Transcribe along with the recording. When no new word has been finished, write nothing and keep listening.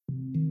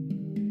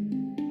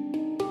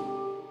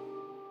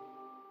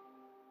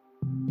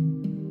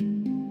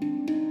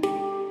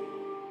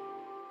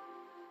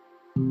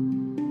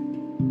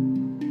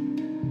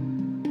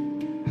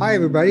Hi,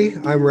 everybody.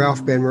 I'm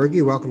Ralph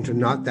Ben-Mergy. Welcome to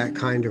Not That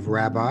Kind of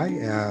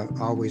Rabbi.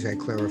 Always I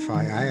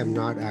clarify, I am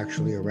not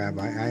actually a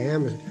rabbi. I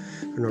am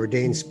an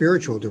ordained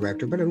spiritual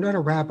director, but I'm not a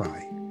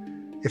rabbi.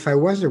 If I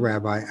was a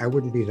rabbi, I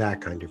wouldn't be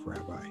that kind of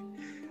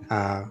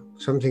rabbi.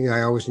 Something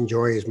I always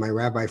enjoy is my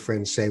rabbi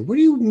friends say, "What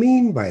do you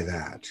mean by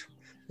that?"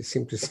 They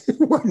seem to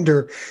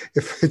wonder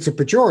if it's a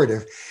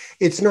pejorative.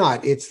 It's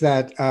not. It's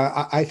that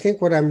I think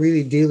what I'm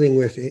really dealing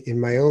with in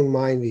my own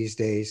mind these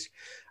days,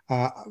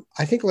 uh,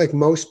 I think like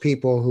most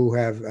people who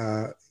have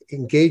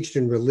engaged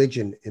in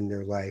religion in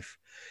their life,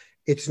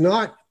 it's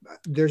not,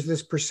 there's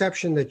this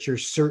perception that you're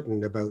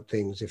certain about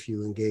things if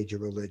you engage a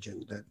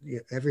religion, that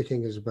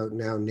everything is about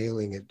now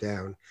nailing it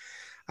down.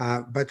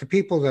 But the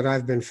people that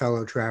I've been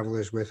fellow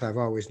travelers with, I've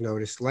always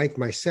noticed, like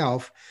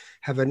myself,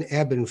 have an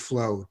ebb and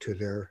flow to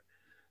their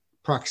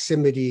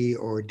proximity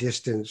or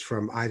distance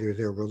from either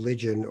their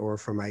religion or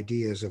from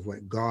ideas of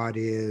what God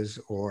is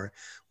or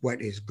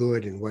what is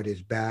good and what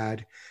is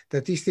bad,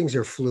 that these things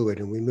are fluid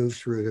and we move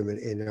through them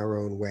in our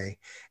own way.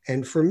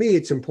 And for me,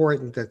 it's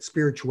important that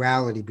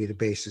spirituality be the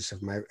basis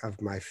of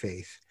my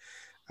faith.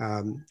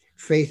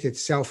 Faith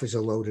itself is a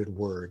loaded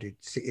word.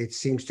 It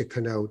seems to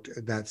connote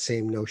that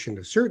same notion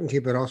of certainty,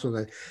 but also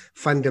the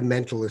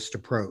fundamentalist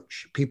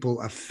approach,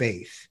 people of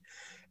faith.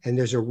 And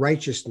there's a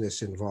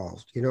righteousness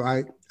involved. You know,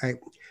 I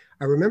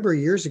remember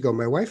years ago,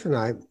 my wife and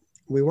I,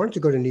 we wanted to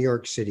go to New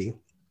York City.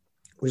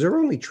 It was our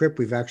only trip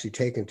we've actually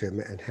taken to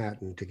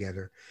Manhattan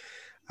together.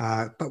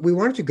 But we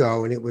wanted to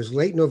go, and it was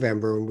late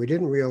November, and we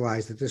didn't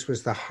realize that this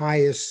was the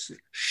highest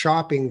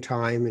shopping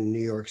time in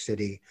New York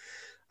City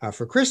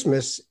for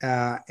Christmas,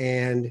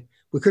 and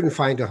we couldn't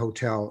find a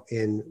hotel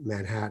in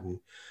Manhattan.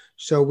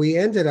 So we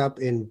ended up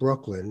in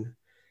Brooklyn,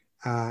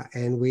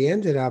 and we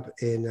ended up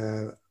in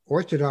an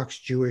Orthodox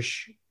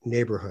Jewish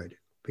neighborhood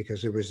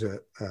because there was a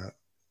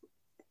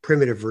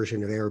primitive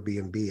version of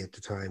Airbnb at the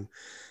time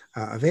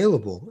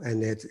available,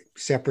 and they had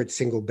separate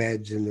single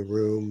beds in the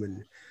room.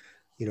 And,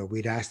 you know,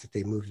 we'd asked that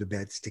they move the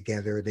beds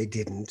together. They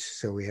didn't,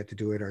 so we had to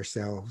do it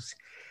ourselves.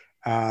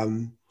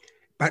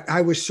 But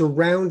I was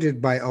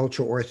surrounded by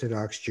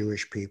ultra-Orthodox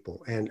Jewish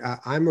people, and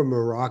I'm a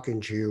Moroccan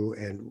Jew,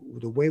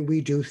 and the way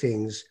we do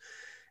things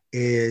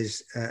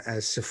is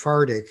as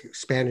Sephardic,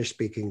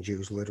 Spanish-speaking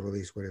Jews,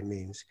 literally is what it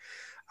means.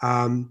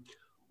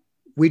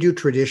 We do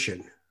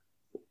tradition.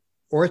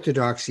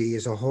 Orthodoxy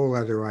is a whole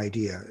other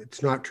idea.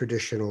 It's not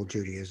traditional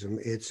Judaism.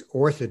 It's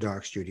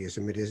Orthodox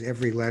Judaism. It is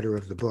every letter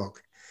of the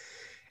book.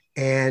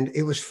 And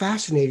it was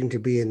fascinating to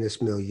be in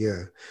this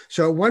milieu.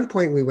 So at one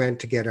point we went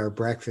to get our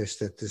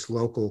breakfast at this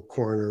local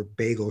corner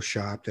bagel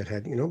shop that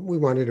had, you know, we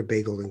wanted a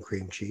bagel and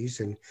cream cheese.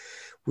 And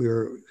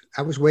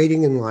I was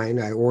waiting in line.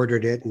 I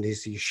ordered it, and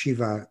these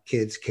yeshiva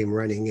kids came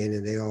running in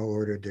and they all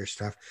ordered their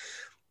stuff.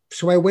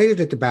 So I waited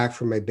at the back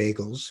for my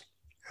bagels.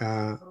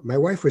 My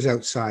wife was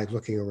outside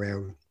looking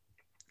around.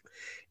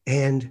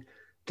 And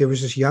there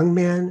was this young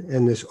man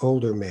and this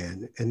older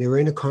man, and they were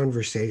in a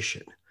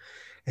conversation.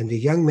 And the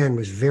young man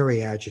was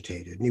very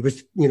agitated, and he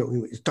was, you know,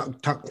 he was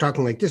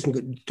talking like this,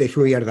 and they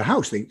threw me out of the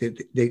house. They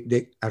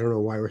I don't know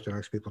why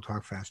Orthodox people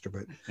talk faster,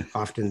 but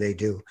often they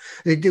do.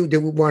 They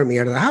wanted me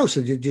out of the house.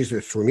 They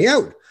just threw me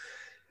out.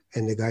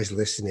 And the guy's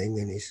listening,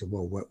 and he said,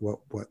 "Well,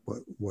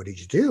 what did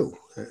you do?"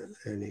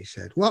 And he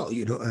said, "Well,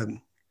 you know,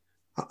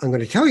 I'm going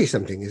to tell you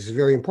something. It's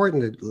very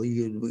important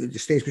that it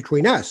stays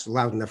between us,"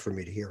 loud enough for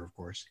me to hear, of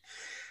course.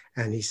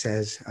 And he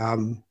says,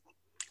 "I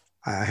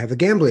have a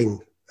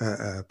gambling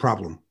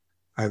problem.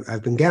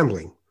 I've been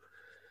gambling."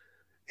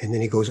 And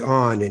then he goes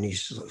on, and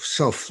he's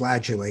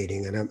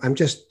self-flagellating, and I'm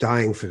just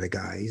dying for the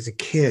guy. He's a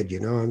kid,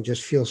 you know. I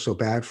just feel so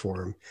bad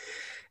for him.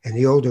 And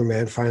the older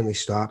man finally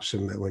stops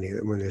him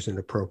when there's an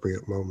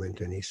appropriate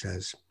moment, and he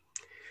says,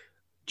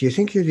 "Do you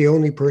think you're the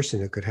only person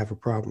that could have a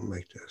problem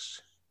like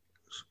this?"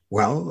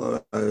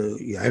 "Well,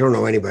 I don't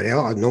know anybody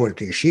else. No one at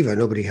the yeshiva.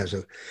 Nobody has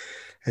a."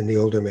 And the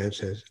older man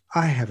says,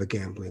 "I have a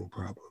gambling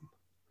problem."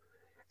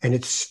 And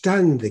it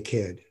stunned the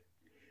kid.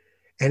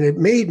 And it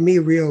made me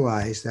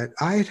realize that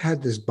I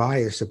had this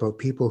bias about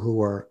people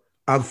who are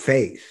of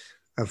faith,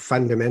 of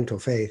fundamental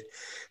faith,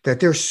 that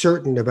they're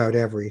certain about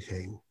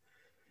everything.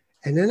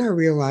 And then I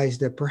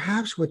realized that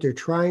perhaps what they're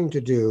trying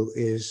to do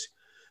is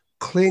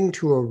cling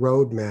to a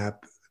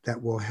roadmap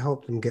that will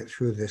help them get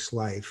through this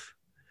life,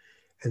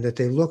 and that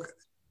they look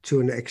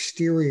to an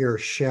exterior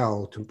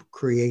shell to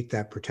create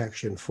that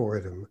protection for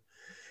them.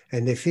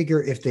 And they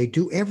figure if they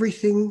do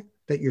everything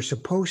that you're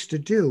supposed to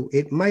do,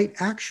 it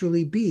might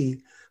actually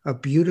be a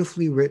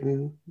beautifully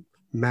written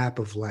map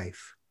of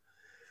life.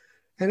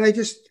 And I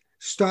just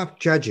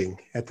stopped judging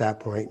at that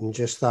point and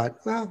just thought,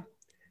 well,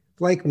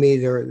 like me,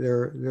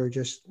 they're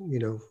just, you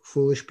know,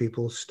 foolish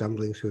people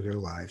stumbling through their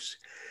lives.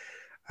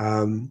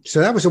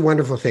 So that was a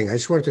wonderful thing. I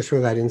just wanted to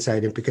throw that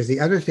insight in, because the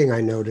other thing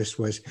I noticed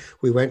was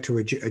we went to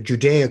a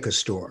Judaica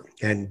store,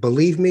 and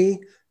believe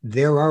me,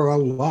 there are a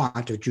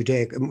lot of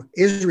Judaica.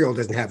 Israel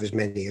doesn't have as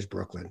many as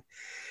Brooklyn.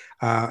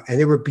 And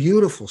there were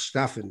beautiful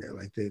stuff in there,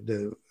 like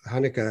the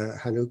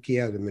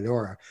Hanukkah, the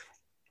menorah,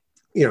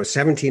 you know,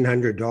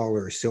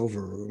 $1,700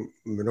 silver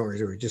menorahs.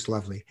 They were just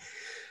lovely.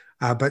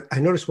 But I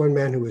noticed one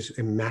man who was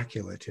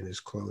immaculate in his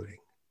clothing.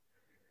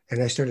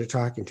 And I started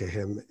talking to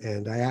him,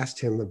 and I asked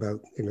him about,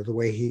 the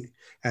way he,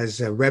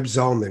 as Reb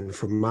Zalman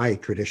from my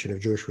tradition of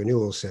Jewish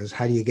renewal says,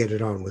 how do you get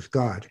it on with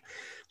God?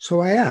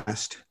 So I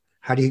asked,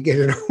 how do you get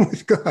it on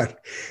with God?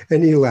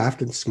 And he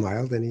laughed and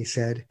smiled, and he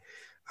said,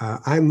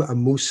 I'm a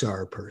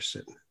Musar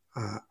person.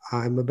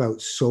 I'm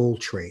about soul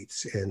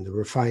traits and the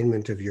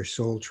refinement of your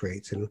soul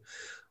traits. And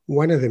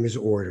one of them is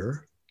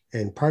order,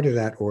 and part of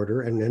that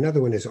order, and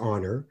another one is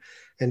honor.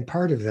 And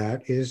part of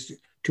that is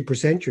to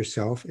present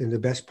yourself in the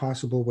best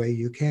possible way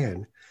you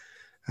can,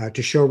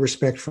 to show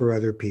respect for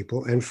other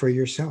people and for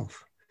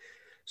yourself.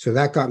 So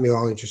that got me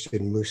all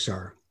interested in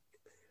Musar.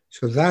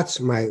 So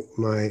that's my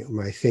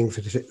thing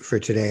for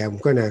today. I'm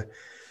going to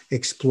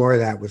explore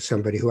that with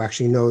somebody who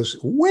actually knows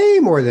way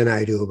more than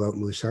I do about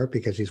Musar,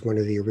 because he's one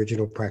of the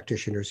original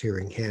practitioners here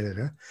in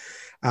Canada.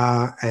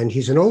 And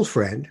he's an old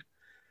friend.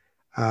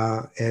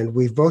 And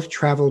we've both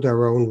traveled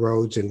our own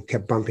roads and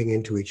kept bumping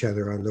into each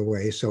other on the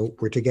way. So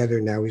we're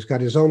together now. He's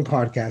got his own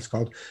podcast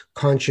called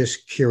Conscious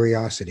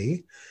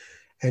Curiosity,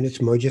 and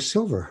it's Modya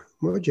Silver.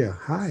 Modya,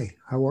 hi,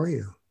 how are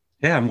you?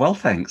 Yeah, I'm well,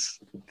 thanks.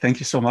 Thank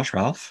you so much,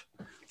 Ralph.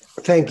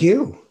 Thank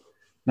you.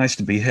 Nice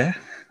to be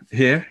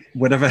here,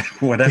 whatever,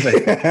 wherever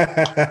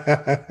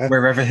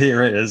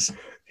here is.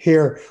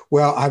 Here,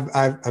 well,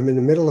 I'm in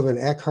the middle of an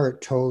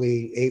Eckhart Tolle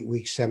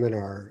 8-week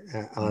seminar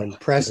on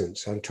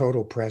presence, on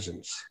total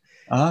presence.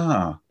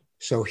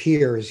 So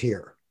here is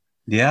here.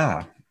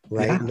 Yeah.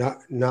 Right. Yeah.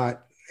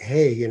 Not,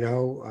 hey,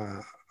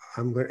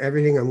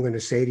 everything I'm going to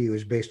say to you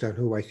is based on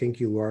who I think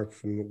you are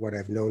from what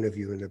I've known of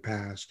you in the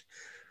past,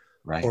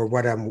 right, or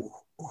what I'm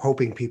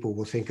hoping people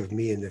will think of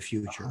me in the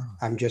future.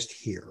 I'm just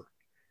here.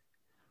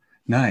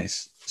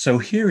 Nice. So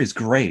here is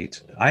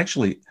great.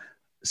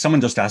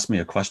 Someone just asked me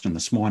a question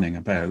this morning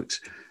about,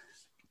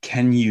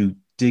 can you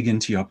dig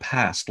into your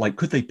past? Like,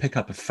 could they pick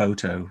up a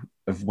photo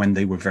of when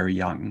they were very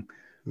young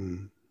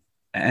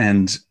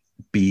and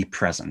be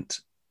present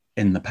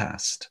in the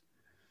past?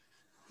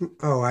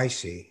 Oh, I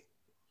see.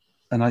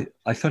 And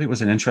I thought it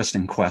was an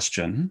interesting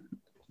question,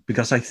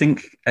 because I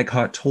think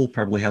Eckhart Tolle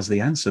probably has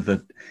the answer,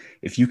 that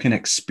if you can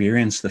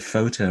experience the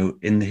photo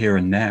in the here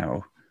and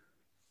now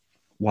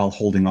while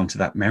holding on to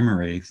that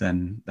memory,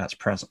 then that's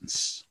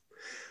presence.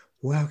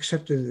 Well,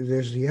 except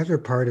there's the other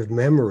part of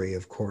memory,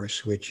 of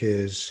course, which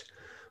is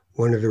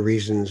one of the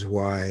reasons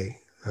why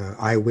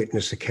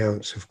eyewitness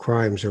accounts of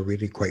crimes are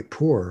really quite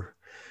poor,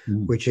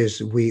 which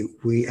is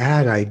we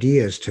add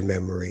ideas to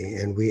memory,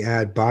 and we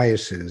add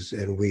biases,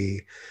 and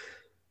we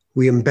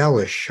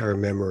embellish our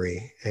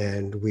memory,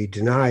 and we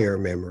deny our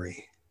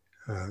memory.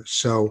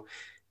 So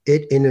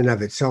it in and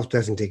of itself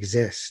doesn't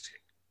exist.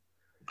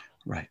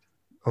 Right.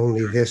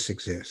 Only this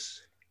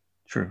exists.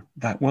 True.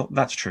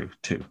 That's true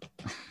too.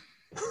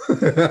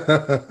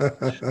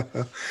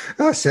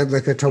 Said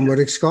like a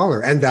Talmudic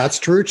scholar, and that's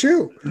true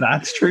too.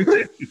 That's true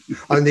too.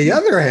 On the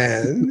other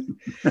hand,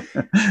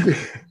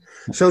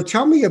 so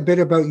tell me a bit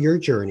about your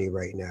journey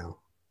right now.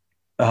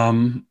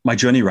 My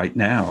journey right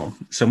now.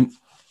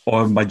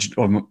 Or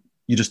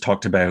you just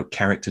talked about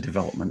character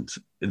development.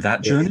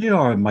 That journey,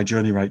 or my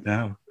journey right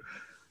now?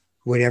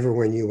 Whatever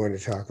one you want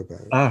to talk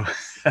about.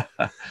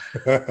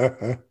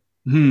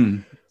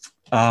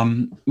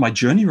 My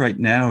journey right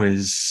now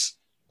is,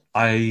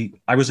 I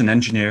was an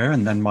engineer,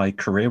 and then my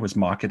career was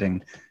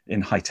marketing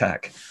in high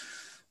tech.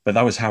 But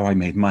that was how I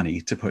made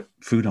money to put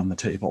food on the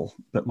table.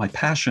 But my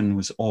passion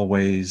was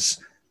always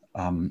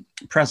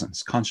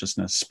presence,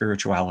 consciousness,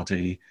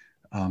 spirituality.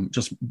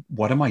 Just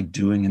what am I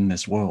doing in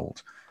this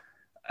world?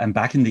 And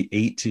back in the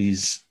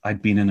 80s,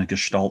 I'd been in a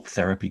Gestalt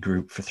therapy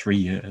group for 3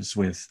 years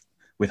with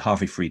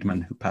Harvey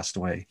Friedman, who passed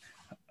away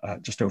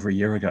just over a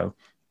year ago.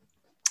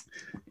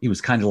 He was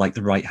kind of like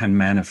the right-hand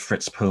man of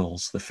Fritz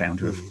Perls, the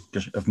founder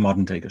of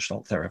modern-day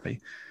Gestalt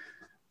therapy.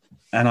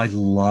 And I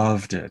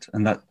loved it.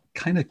 And that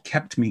kind of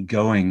kept me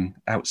going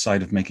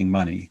outside of making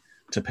money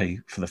to pay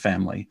for the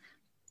family.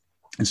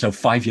 And so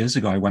 5 years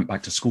ago, I went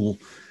back to school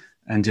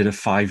and did a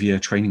 5-year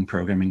training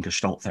program in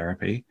Gestalt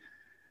therapy.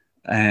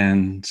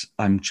 And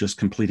I'm just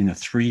completing a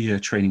 3-year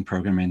training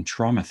program in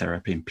trauma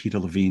therapy, in Peter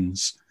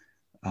Levine's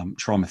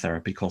trauma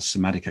therapy, called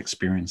somatic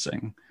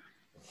experiencing.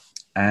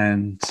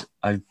 And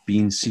I've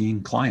been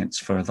seeing clients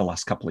for the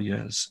last couple of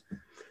years.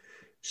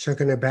 So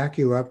can I back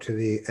you up to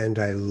the, and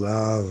I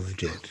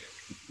loved it.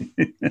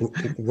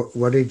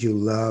 What did you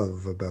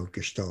love about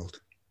Gestalt?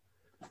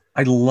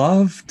 I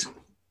loved,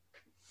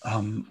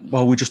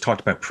 we just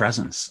talked about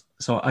presence.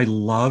 So I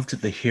loved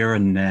the here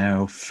and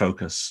now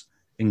focus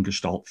in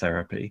Gestalt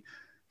therapy,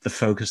 the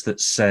focus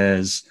that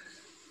says,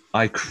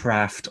 I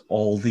craft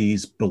all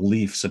these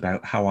beliefs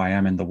about how I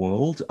am in the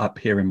world up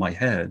here in my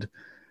head.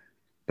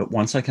 But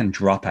once I can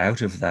drop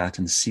out of that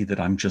and see that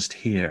I'm just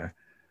here,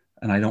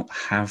 and I don't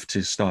have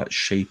to start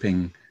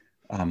shaping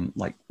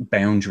like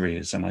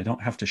boundaries, and I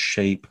don't have to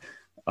shape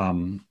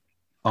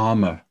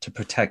armor to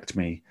protect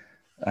me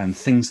and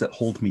things that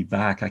hold me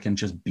back, I can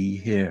just be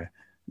here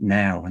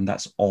now. And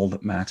that's all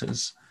that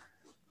matters.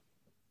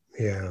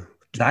 Yeah.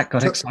 that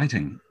got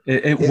exciting.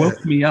 It Yeah.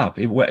 woke me up.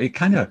 It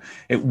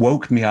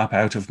woke me up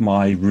out of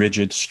my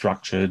rigid,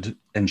 structured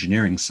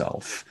engineering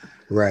self.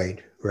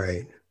 Right,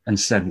 right. And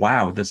said,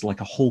 wow, there's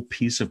like a whole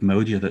piece of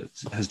Modya that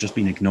has just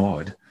been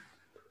ignored.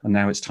 And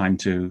now it's time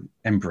to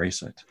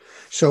embrace it.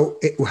 So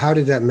how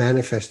did that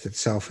manifest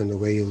itself in the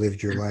way you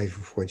lived your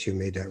life once you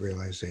made that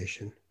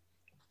realization?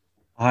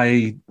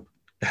 I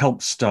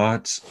helped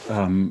start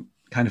kind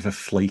of a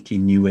flaky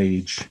new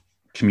age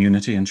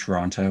community in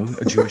Toronto,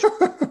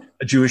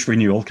 a Jewish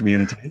renewal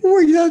community.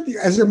 Well, yeah,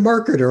 as a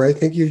marketer, I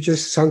think you've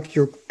just sunk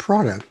your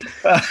product.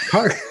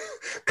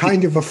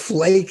 Kind of a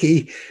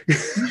flaky.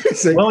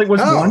 Like, well, it was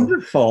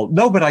wonderful.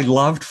 No, but I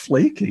loved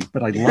flaky.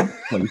 I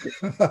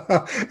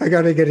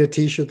got to get a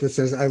T-shirt that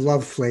says "I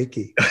love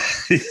flaky."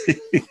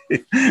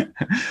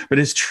 But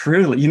it's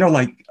true,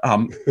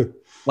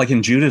 like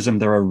in Judaism,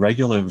 there are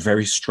regular,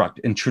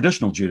 in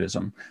traditional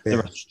Judaism, there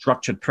are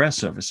structured prayer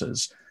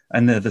services,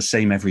 and they're the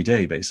same every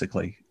day,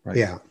 basically, right?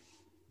 Yeah.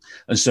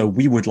 And so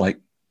we would like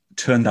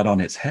turn that on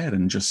its head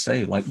and just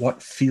say, like,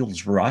 what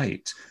feels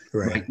right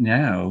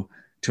now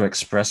to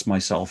express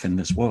myself in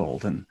this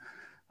world. And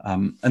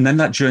then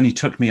that journey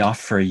took me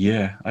off for a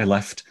year. I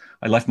left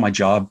my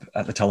job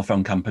at the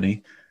telephone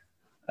company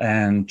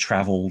and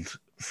traveled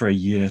for a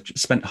year,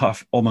 spent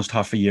almost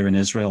half a year in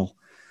Israel,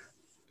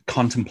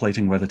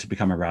 contemplating whether to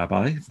become a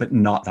rabbi, but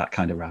not that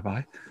kind of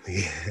rabbi.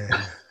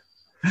 Yeah.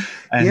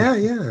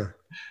 Yeah.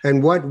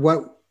 And what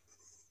was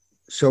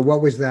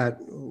that?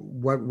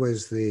 What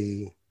was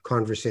the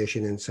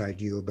conversation inside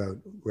you about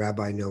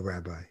rabbi, no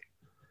rabbi?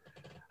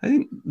 I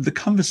think the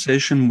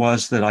conversation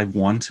was that I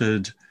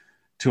wanted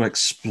to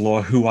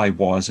explore who I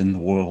was in the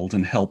world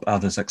and help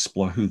others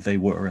explore who they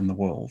were in the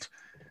world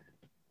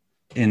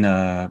in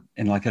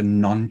like a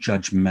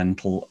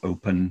non-judgmental,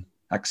 open,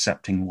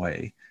 accepting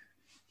way.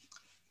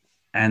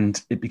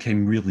 And it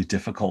became really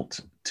difficult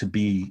to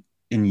be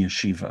in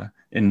yeshiva,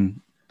 in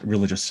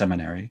religious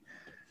seminary,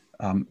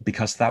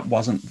 because that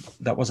wasn't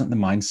the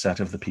mindset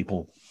of the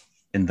people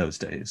in those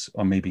days,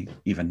 or maybe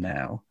even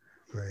now.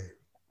 Right.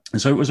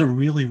 And so it was a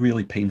really,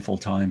 really painful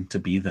time to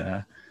be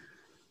there,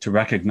 to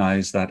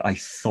recognize that I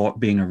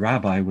thought being a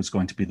rabbi was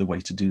going to be the way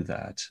to do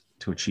that,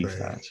 to achieve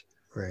that.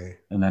 Right.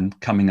 And then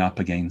coming up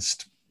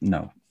against,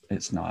 no,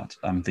 it's not.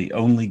 I'm the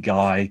only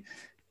guy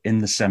in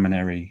the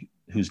seminary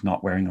who's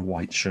not wearing a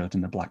white shirt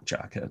and a black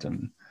jacket.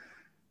 And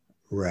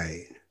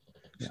right.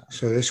 Yeah.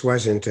 So this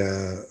wasn't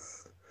a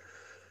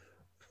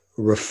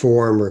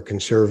reform or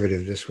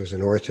conservative. This was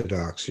an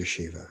Orthodox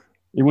yeshiva.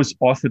 It was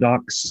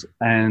Orthodox,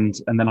 and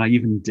then I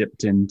even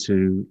dipped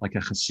into like a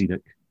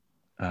Hasidic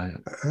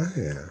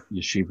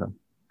yeshiva.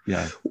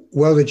 Yeah.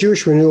 Well, the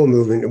Jewish Renewal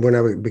Movement, when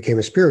I became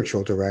a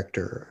spiritual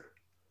director,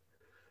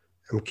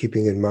 I'm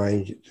keeping in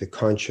mind the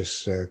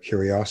conscious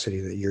curiosity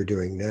that you're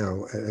doing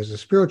now as a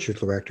spiritual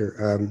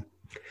director.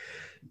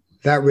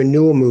 That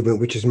renewal movement,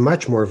 which is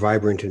much more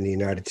vibrant in the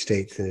United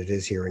States than it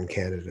is here in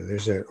Canada.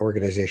 There's an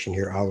organization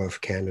here,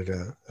 Aleph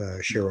Canada,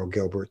 Cheryl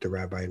Gilbert, the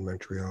rabbi in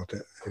Montreal,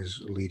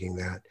 is leading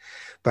that.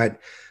 But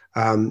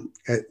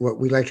what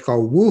we like to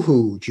call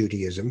woohoo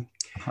Judaism,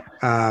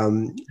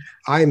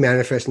 I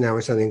manifest now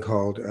in something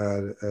called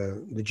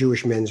the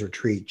Jewish Men's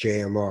Retreat,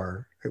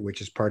 JMR,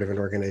 which is part of an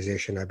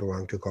organization I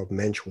belong to called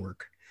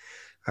Menschwerk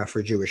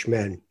for Jewish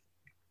Men.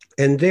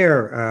 And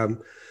there,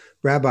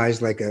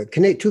 rabbis like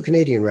two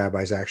Canadian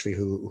rabbis actually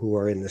who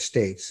are in the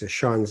States,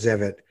 Sean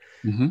Zevitt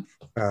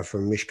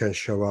from Mishkan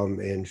Shalom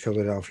in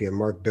Philadelphia,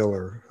 Mark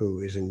Biller,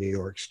 who is in New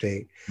York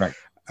State. Right.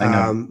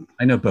 I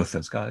know both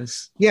those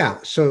guys. Yeah.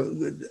 So,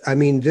 I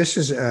mean, this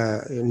is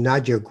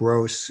Nadia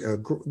Gross,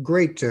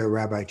 great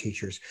rabbi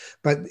teachers,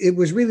 but it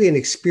was really an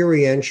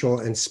experiential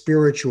and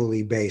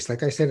spiritually based,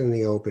 like I said in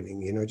the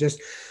opening,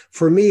 just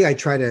for me, I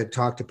try to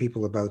talk to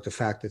people about the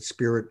fact that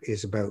spirit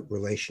is about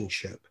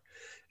relationship.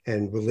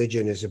 And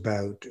religion is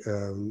about,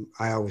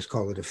 I always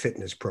call it a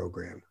fitness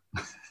program.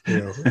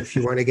 If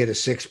you want to get a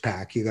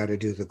six-pack, you got to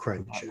do the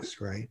crunches,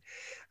 right?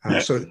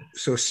 So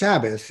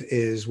Sabbath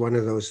is one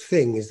of those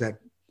things that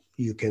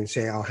you can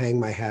say, I'll hang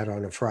my hat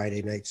on a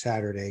Friday night,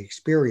 Saturday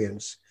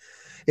experience.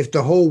 If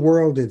the whole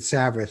world did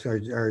Sabbath,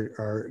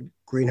 our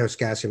greenhouse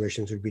gas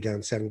emissions would be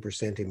down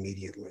 7%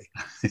 immediately.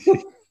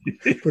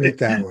 Put it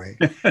that way.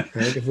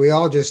 Right? If we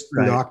all just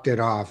knocked it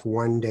off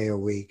one day a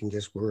week and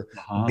just were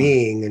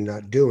being and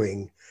not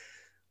doing,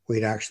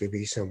 we'd actually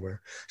be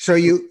somewhere. So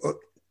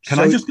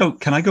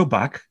Can I go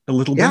back a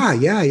little bit?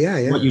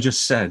 Yeah. What you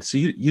just said. So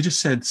you just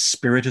said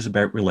spirit is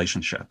about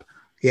relationship.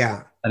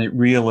 Yeah. And it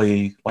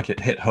really, it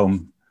hit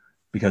home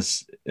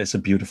because it's a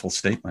beautiful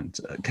statement.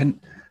 Can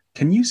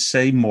you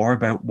say more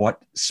about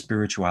what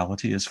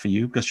spirituality is for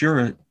you? Because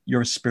you're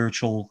a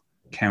spiritual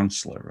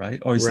counselor, right?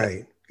 Or is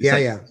right.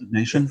 That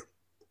designation?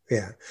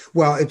 Yeah.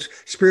 Well, it's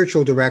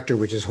spiritual director,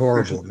 which is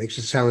horrible. It makes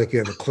it sound like you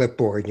have a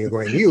clipboard and you're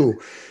going,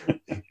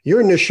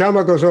 your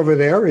neshama goes over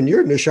there and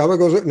your neshama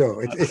goes.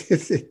 No,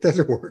 it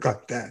doesn't work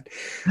like that.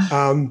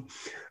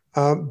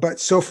 But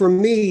so for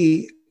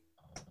me,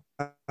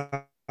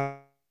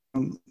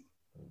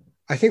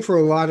 I think for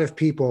a lot of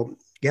people,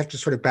 You have to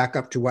sort of back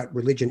up to what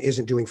religion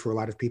isn't doing for a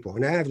lot of people.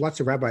 And I have lots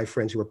of rabbi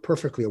friends who are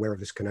perfectly aware of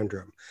this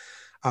conundrum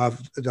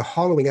of the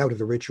hollowing out of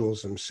the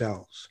rituals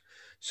themselves.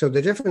 So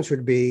the difference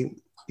would be,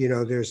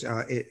 there's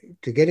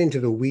to get into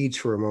the weeds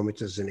for a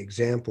moment as an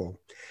example.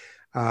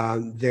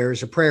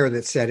 There's a prayer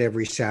that's said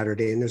every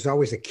Saturday, and there's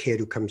always a kid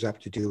who comes up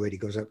to do it. He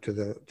goes up to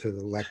the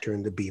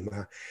lectern, the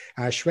bima,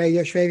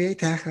 Ashreya Shvei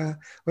Techa,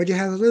 Modya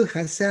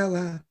Hallelujah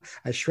Sela,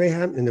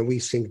 Ashreham, and then we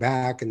sing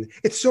back, and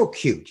it's so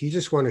cute. You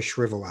just want to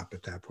shrivel up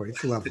at that point.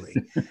 It's lovely,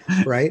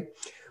 right?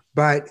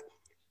 But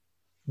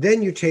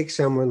then you take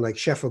someone like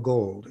Shefa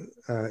Gold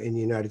in the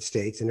United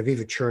States, and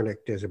Aviva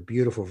Chernik does a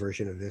beautiful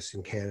version of this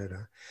in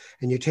Canada,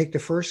 and you take the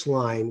first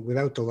line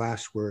without the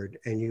last word,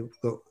 and you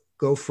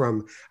go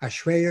from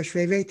Ashrei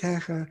Yoshvei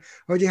Veitecha,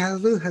 Modya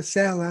Hallelujah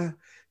Sela,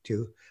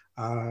 to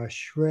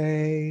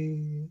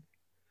Ashrei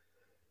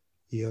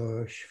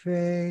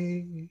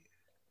Yoshvei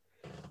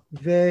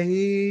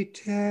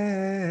Veitecha,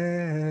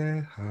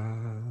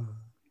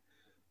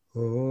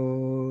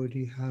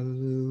 Modya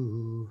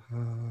Hallelujah,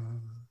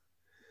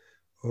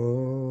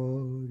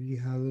 Modya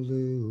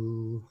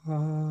Hallelujah.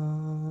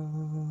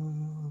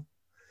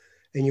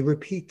 And you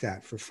repeat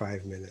that for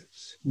 5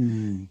 minutes.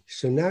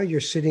 So now you're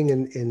sitting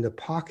in the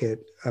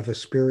pocket of a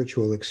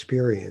spiritual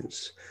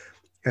experience,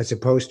 as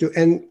opposed to,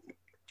 and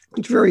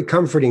it's very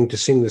comforting to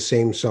sing the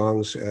same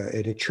songs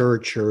in a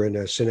church or in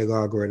a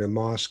synagogue or in a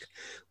mosque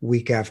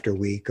week after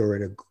week or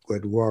in a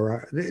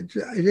Gurdwara.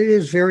 It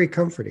is very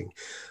comforting.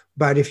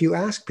 But if you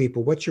ask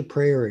people, what's your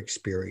prayer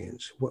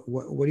experience?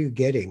 What are you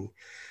getting?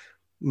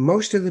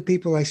 Most of the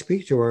people I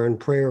speak to are in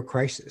prayer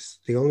crisis.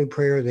 The only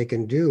prayer they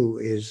can do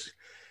is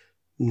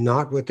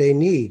not what they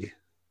need.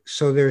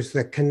 So there's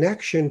the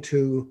connection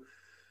to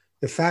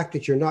the fact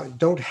that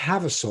don't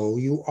have a soul,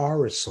 you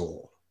are a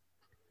soul.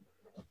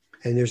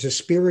 And there's a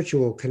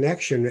spiritual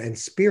connection, and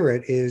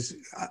spirit is,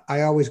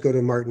 I always go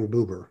to Martin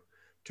Buber,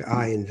 to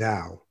I and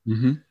thou,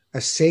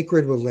 a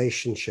sacred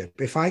relationship.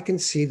 If I can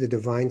see the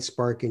divine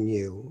spark in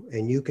you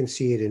and you can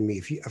see it in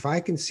me, if I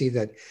can see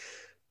that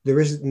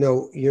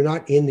you're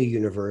not in the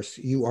universe,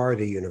 you are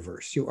the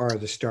universe. You are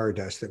the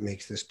stardust that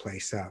makes this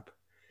place up.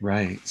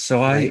 Right.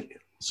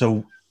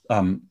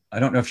 I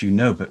don't know if you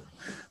know, but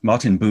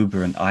Martin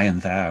Buber and I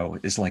and thou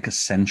is like a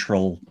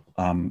central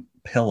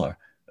pillar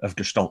of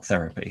Gestalt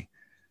therapy.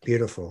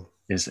 Beautiful.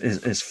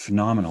 Is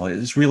phenomenal.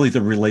 It's really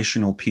the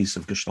relational piece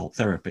of Gestalt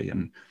therapy.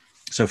 And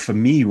so for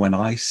me, when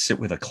I sit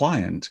with a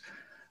client,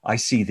 I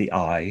see the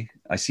I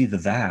see the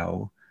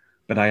thou,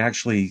 but I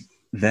actually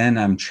then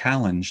am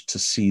challenged to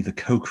see the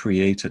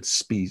co-created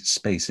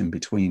space in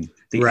between.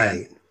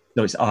 Right.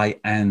 So it's I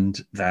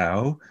and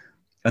thou,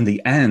 and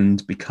the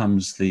end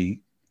becomes the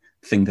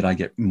thing that I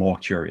get more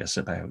curious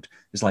about.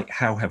 Is like,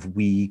 how have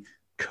we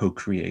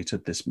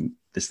co-created this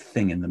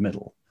thing in the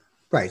middle?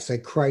 Right. It's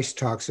like Christ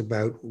talks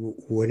about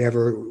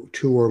whenever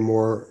two or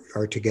more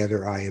are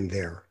together, I am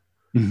there.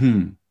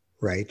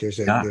 Right. There's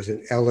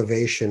an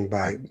elevation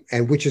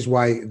and which is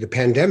why the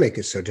pandemic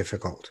is so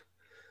difficult,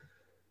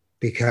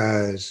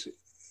 because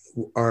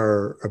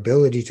our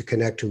ability to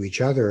connect to each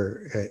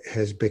other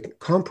has been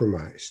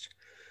compromised.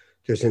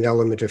 There's an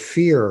element of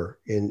fear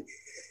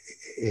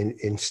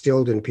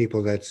instilled in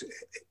people that's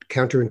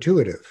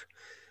counterintuitive.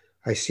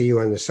 I see you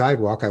on the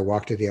sidewalk, I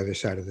walk to the other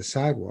side of the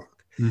sidewalk.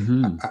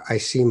 I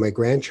see my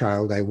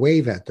grandchild, I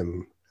wave at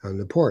them on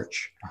the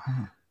porch.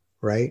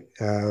 Right?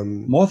 So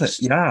more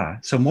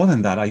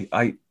than that,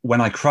 I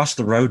when I cross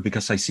the road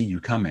because I see you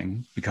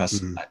coming,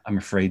 because I'm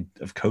afraid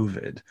of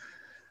COVID,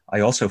 I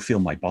also feel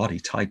my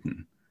body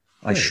tighten.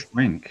 I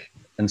shrink.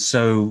 And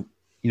so,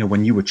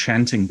 when you were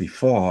chanting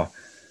before,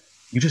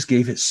 you just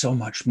gave it so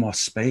much more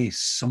space,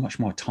 so much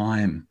more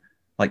time,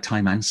 like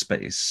time and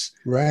space.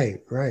 Right.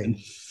 And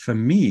for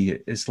me,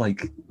 it's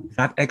like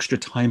that extra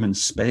time and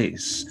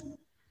space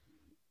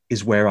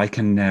is where I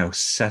can now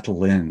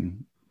settle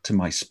in to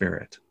my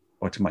spirit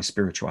or to my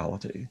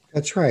spirituality.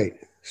 That's right.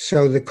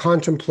 So the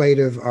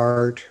contemplative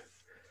art,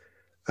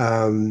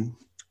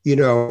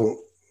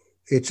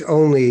 it's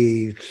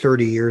only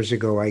 30 years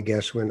ago, I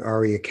guess, when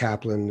Aryeh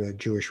Kaplan, the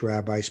Jewish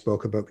rabbi,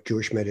 spoke about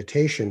Jewish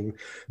meditation,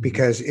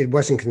 because it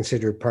wasn't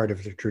considered part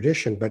of the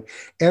tradition. But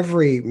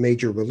every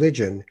major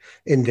religion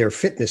in their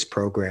fitness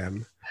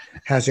program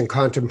has a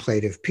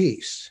contemplative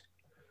piece,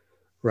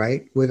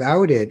 right?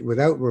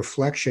 Without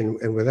reflection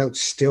and without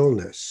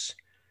stillness.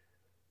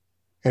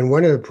 And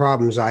one of the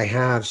problems I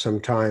have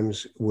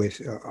sometimes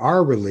with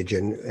our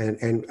religion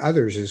and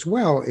others as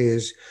well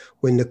is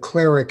when the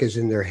cleric is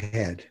in their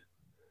head.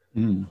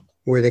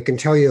 Where they can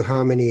tell you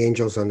how many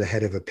angels on the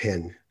head of a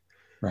pin.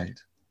 Right.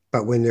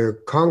 But when their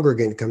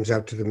congregant comes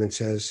up to them and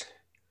says,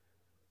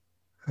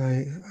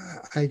 I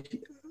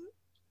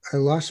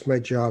lost my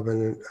job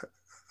and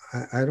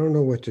I don't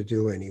know what to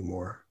do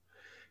anymore.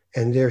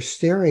 And they're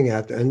staring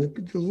at them,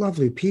 and the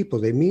lovely people,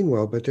 they mean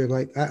well, but they're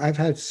like, I've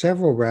had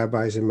several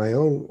rabbis in my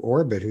own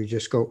orbit who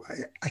just go,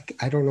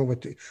 I don't know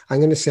what to, I'm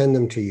going to send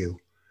them to you.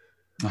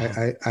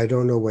 I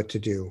don't know what to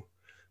do.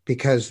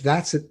 Because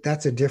that's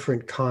a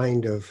different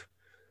kind of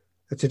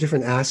It's a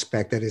different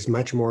aspect that is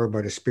much more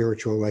about a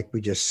spiritual, like we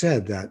just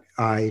said, that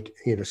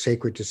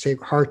sacred to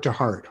sacred, heart to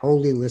heart,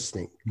 holy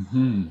listening,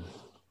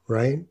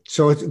 right?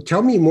 So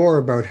tell me more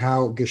about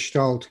how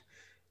Gestalt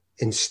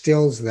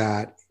instills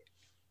that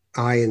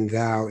I and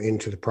thou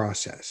into the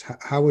process.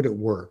 How would it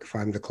work if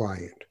I'm the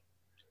client?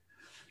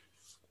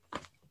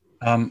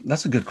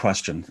 That's a good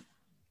question.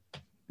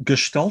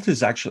 Gestalt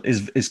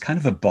is kind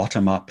of a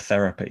bottom-up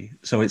therapy.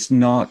 So it's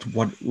not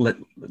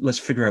let's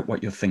figure out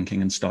what you're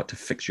thinking and start to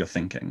fix your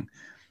thinking.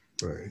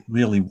 Right.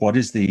 Really, what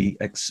is the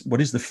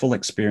full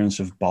experience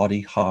of body,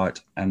 heart,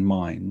 and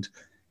mind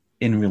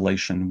in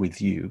relation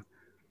with you?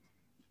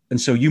 And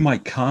so you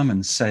might come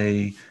and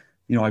say,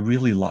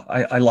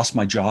 I lost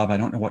my job. I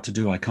don't know what to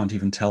do. I can't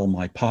even tell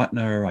my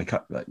partner. I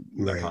can't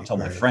tell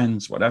my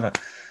friends, whatever.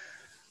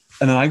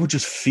 And then I would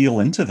just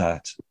feel into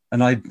that.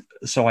 And I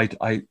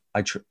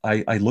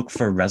look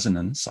for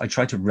resonance. I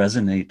try to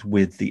resonate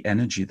with the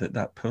energy that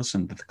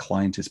the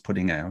client is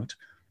putting out.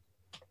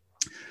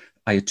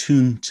 I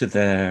attune to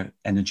their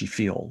energy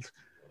field.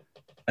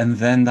 And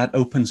then that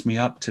opens me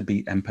up to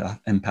be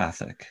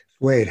empathic.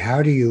 Wait,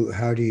 how do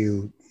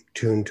you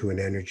tune to an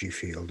energy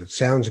field? It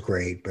sounds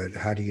great, but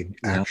how do you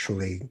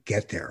actually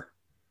get there?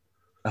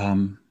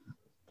 I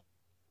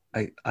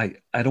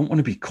don't want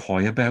to be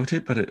coy about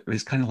it, but it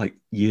was kind of like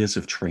years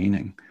of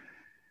training.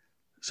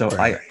 So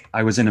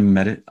I was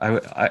in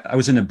I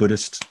was in a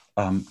Buddhist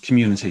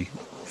community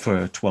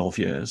for 12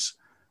 years.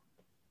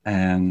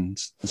 And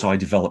so I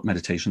developed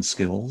meditation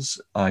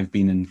skills. I've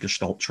been in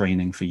Gestalt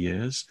training for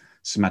years,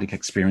 somatic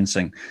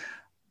experiencing.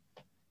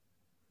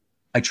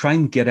 I try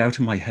and get out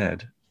of my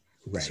head.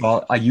 Right.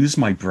 So I use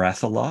my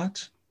breath a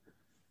lot.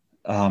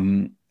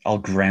 I'll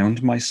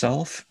ground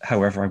myself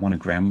however I want to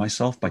ground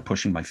myself, by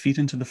pushing my feet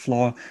into the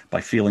floor,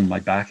 by feeling my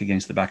back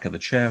against the back of the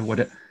chair,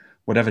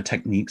 whatever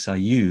techniques I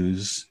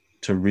use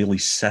to really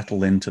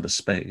settle into the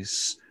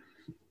space.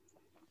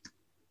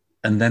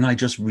 And then I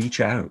just reach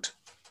out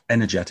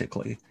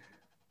energetically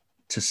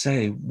to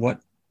say, what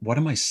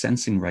am I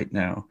sensing right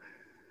now?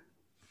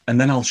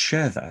 And then I'll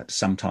share that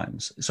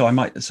sometimes. So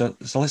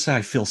so let's say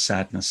I feel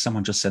sadness.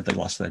 Someone just said they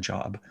lost their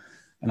job,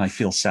 and I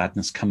feel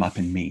sadness come up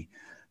in me.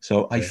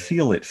 So I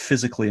feel it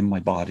physically in my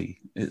body.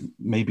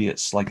 Maybe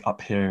it's like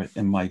up here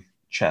in my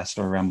chest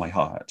or around my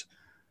heart.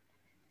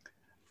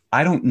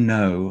 I don't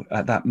know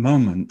at that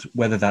moment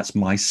whether that's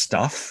my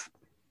stuff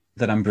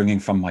that I'm bringing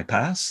from my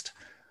past,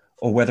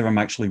 or whether I'm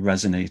actually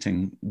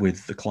resonating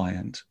with the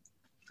client.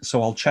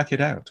 So I'll check it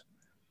out.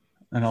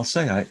 And I'll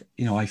say,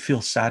 I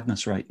feel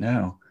sadness right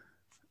now.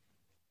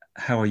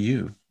 How are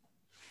you?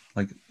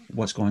 Like,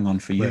 what's going on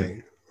for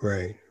you?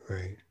 Right.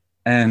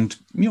 And,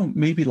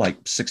 maybe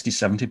like 60,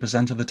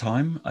 70% of the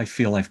time, I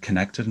feel I've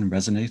connected and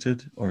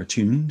resonated or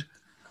attuned.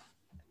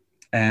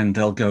 And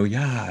they'll go,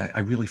 yeah, I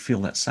really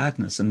feel that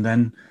sadness. And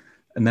then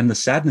the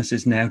sadness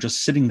is now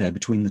just sitting there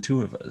between the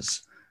two of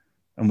us.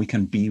 And we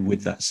can be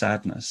with that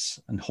sadness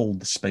and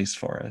hold the space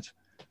for it.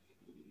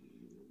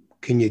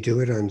 Can you do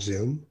it on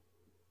Zoom?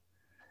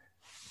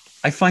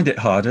 I find it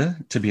harder,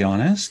 to be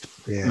honest.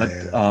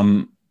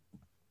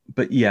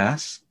 But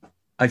yes,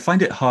 I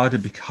find it harder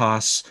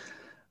because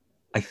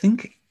I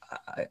think,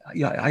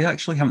 I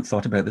actually haven't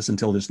thought about this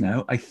until just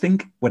now. I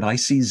think when I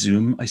see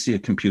Zoom, I see a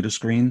computer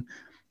screen,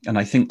 and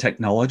I think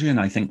technology, and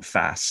I think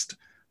fast,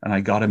 and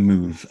I got to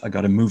move.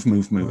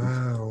 Move.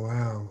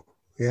 Wow.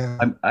 Yeah.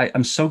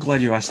 I'm so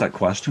glad you asked that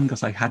question,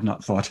 because I had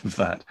not thought of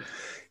that.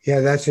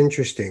 Yeah, that's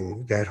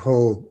interesting. That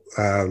whole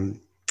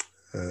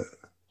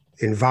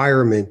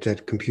environment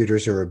that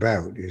computers are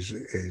about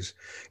is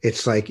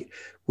it's like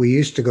we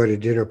used to go to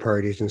dinner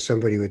parties and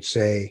somebody would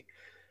say,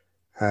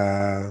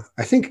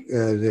 I think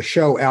the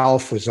show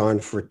Alf was on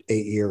for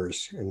 8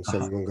 years, and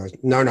someone goes,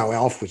 no,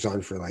 Alf was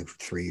on for like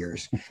 3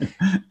 years.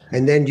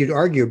 And then you'd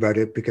argue about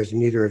it because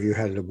neither of you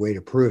had a way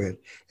to prove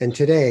it. And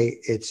today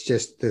it's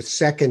just the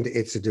second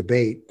it's a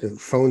debate, the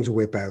phones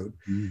whip out.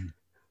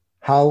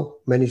 How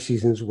many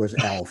seasons was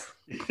Alf?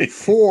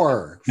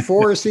 4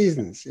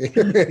 seasons.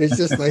 It's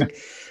just like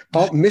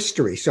all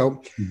mystery.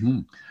 So,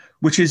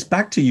 which is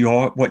back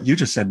to what you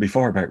just said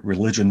before about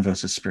religion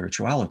versus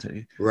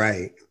spirituality.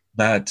 Right.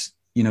 That,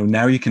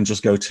 now you can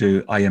just go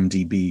to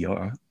IMDb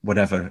or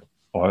whatever,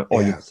 or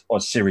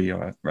Siri,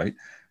 or right.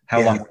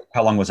 How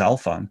long was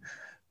Alf on?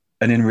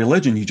 And in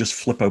religion, you just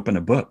flip open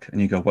a book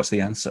and you go, what's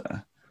the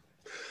answer?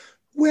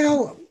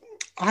 Well,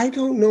 I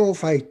don't know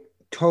if I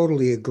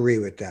totally agree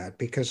with that,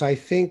 because I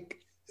think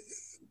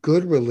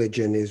good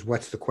religion is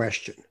what's the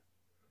question,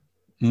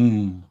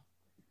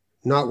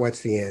 not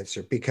what's the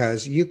answer.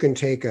 Because you can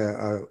take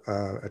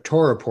a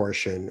Torah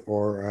portion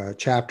or a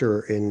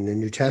chapter in the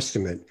New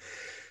Testament,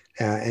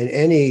 and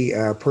any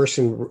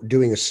person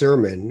doing a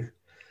sermon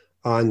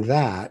on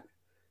that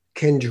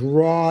can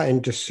draw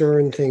and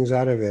discern things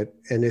out of it.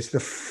 And it's the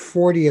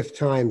 40th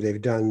time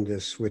they've done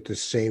this with the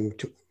same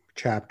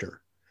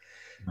chapter,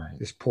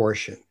 this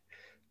portion,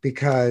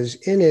 because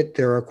in it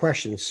there are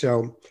questions.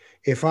 So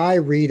if I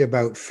read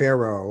about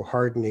Pharaoh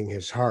hardening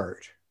his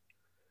heart,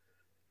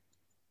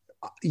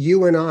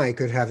 You and I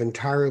could have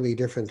entirely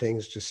different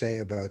things to say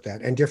about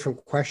that and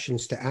different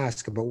questions to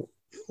ask about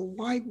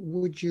why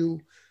would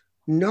you,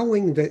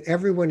 knowing that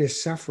everyone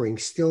is suffering,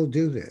 still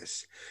do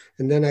this?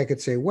 And then I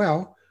could say,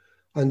 well,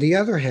 on the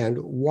other hand,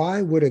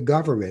 why would a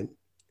government,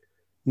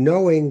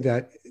 knowing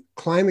that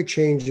climate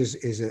change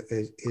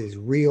is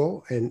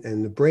real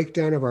and the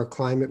breakdown of our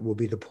climate will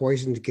be the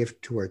poisoned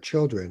gift to our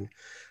children,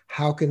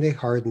 how can they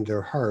harden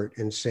their heart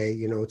and say,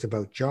 it's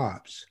about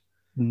jobs?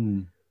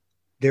 Mm.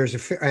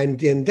 And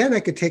then I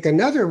could take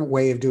another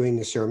way of doing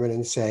the sermon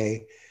and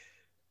say,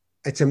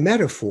 it's a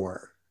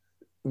metaphor.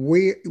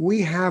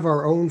 We have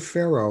our own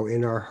Pharaoh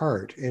in our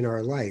heart, in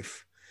our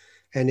life,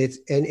 and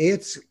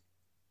it's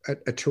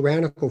a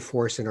tyrannical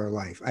force in our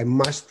life. I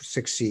must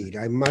succeed.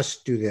 I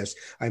must do this.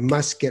 I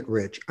must get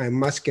rich. I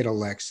must get a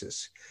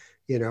Lexus.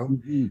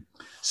 Mm-hmm.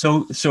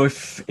 So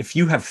if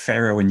you have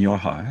Pharaoh in your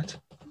heart,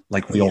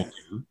 like we all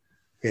do,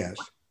 yes.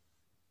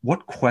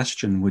 What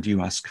question would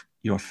you ask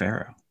your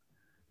Pharaoh?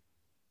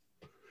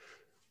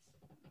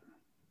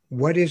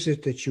 What is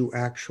it that you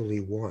actually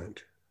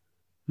want?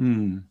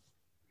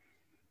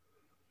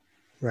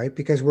 Right?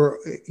 Because we're,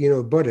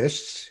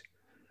 Buddhists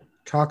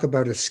talk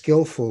about a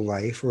skillful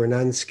life or an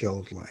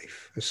unskilled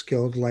life, a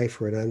skilled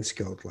life or an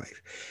unskilled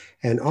life.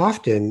 And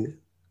often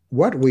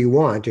what we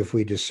want, if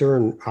we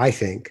discern, I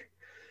think,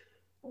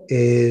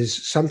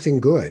 is something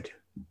good,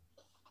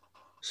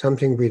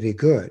 something really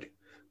good.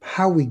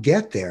 How we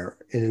get there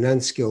in an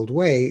unskilled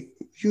way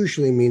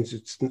usually means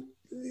it's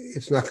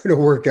not going to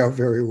work out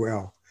very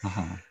well.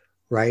 Uh-huh.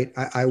 Right?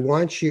 I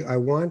want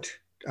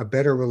a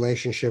better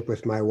relationship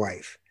with my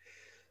wife.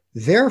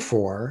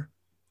 Therefore,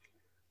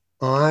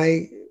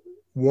 I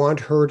want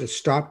her to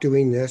stop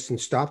doing this and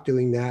stop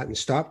doing that and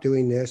stop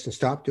doing this and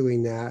stop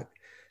doing that,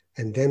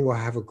 and then we'll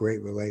have a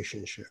great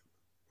relationship.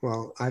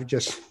 Well, I've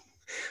just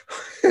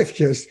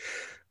peed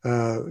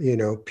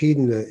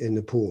in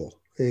the pool.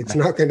 It's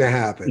not going to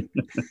happen.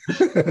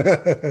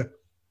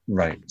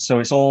 Right. So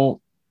it's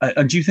all.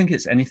 And do you think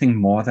it's anything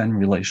more than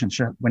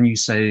relationship? When you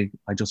say,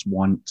 I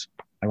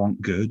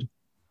want good, do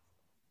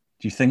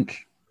you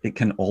think it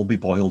can all be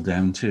boiled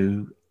down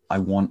to, I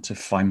want to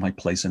find my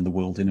place in the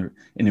world in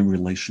a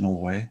relational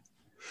way?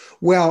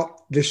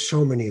 Well, there's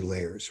so many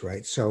layers,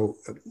 right? So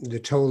the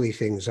Tolle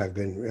things I've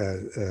been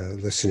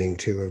listening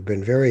to have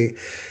been very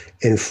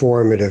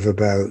informative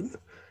about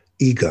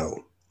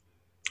ego.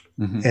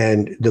 Mm-hmm.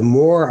 And the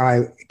more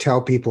I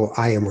tell people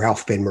I am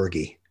Ralph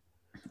Benmergui,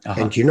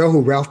 and do you know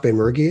who Ralph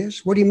Benmergui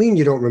is? What do you mean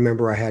you don't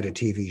remember I had a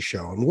TV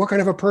show? And what kind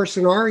of a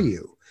person are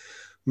you?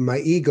 My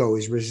ego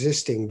is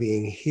resisting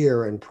being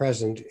here and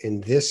present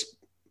in this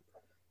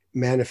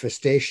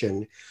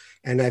manifestation.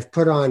 And I've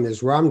put on,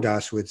 as Ram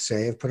Dass would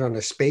say, I've put on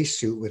a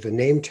spacesuit with a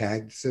name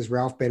tag that says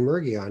Ralph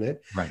Benmergui on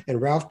it. Right. And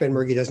Ralph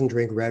Benmergui doesn't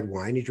drink red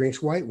wine. He drinks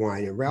white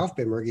wine. And Ralph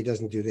Benmergui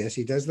doesn't do this.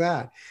 He does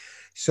that.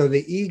 So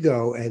the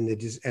ego and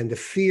the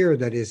fear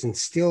that is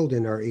instilled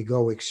in our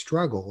egoic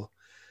struggle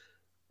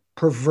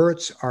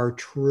perverts our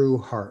true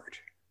heart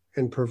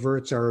and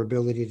perverts our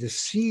ability to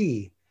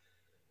see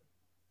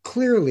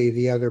clearly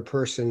the other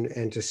person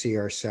and to see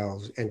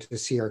ourselves and to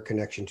see our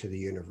connection to the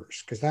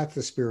universe, because that's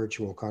the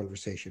spiritual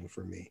conversation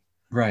for me.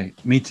 Right.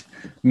 Me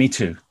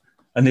too.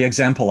 And the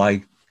example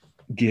I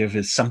give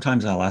is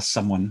sometimes I'll ask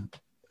someone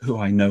who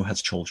I know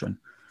has children.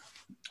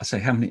 I say,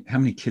 how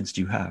many kids do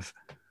you have?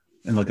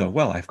 And they'll go,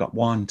 well, I've got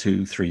 1,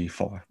 2, 3,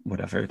 4,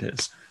 whatever it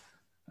is.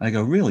 I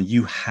go, really?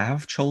 You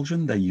have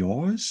children? They're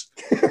yours?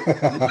 Isn't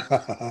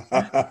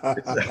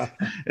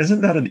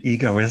that an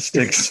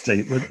egoistic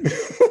statement?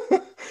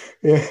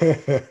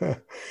 Yeah.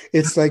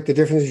 It's like the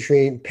difference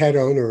between pet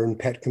owner and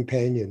pet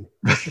companion.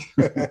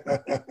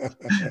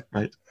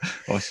 Right.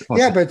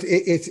 Yeah, but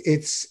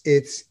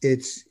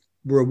it's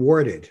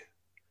rewarded.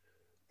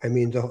 I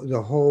mean,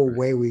 the whole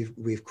way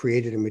we've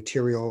created a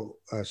material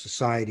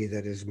society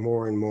that is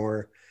more and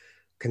more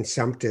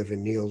consumptive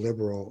and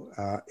neoliberal,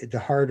 the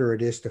harder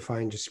it is to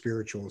find a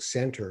spiritual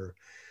center.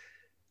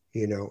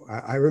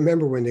 I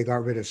remember when they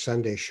got rid of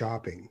Sunday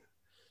shopping.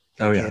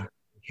 Oh, yeah.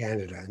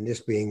 Canada, and this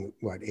being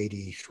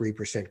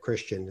 83%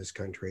 Christian, this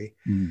country.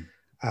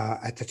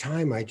 At the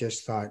time, I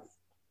just thought,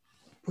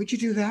 what'd you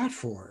do that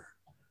for?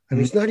 I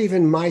mean, it's not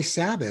even my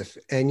Sabbath,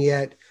 and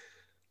yet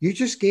you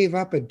just gave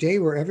up a day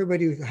where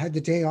everybody had the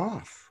day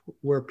off,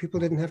 where people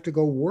didn't have to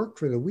go work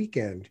for the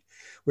weekend,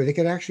 where they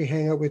could actually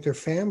hang out with their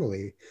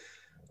family.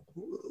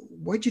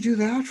 What'd you do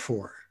that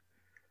for?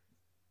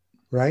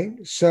 Right?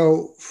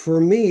 So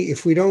for me,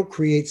 if we don't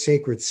create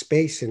sacred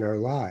space in our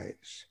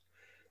lives,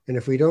 and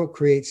if we don't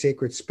create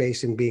sacred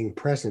space in being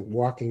present,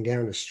 walking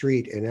down a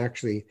street and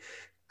actually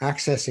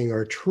accessing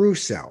our true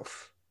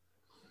self,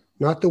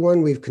 not the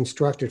one we've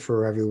constructed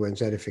for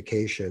everyone's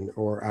edification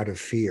or out of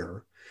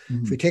fear.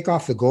 If we take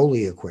off the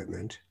goalie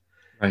equipment,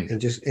 right, and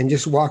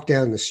just walk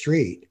down the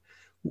street,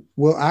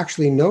 we'll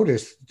actually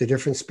notice the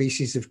different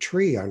species of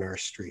tree on our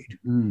street.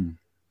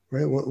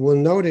 Right? We'll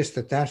notice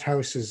that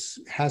house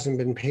hasn't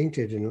been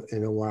painted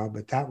in a while,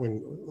 but that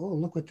one, oh,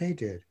 look what they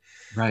did.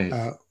 Right.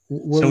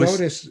 We'll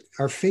notice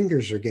our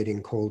fingers are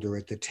getting colder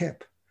at the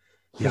tip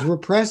because we're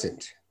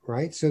present.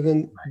 right? So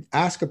then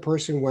ask a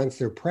person once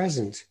they're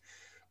present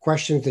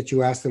questions that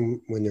you ask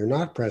them when they're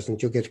not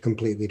present, you'll get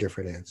completely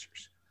different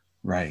answers.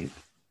 Right.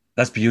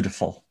 That's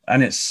beautiful.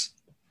 And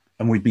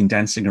we've been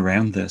dancing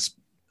around this,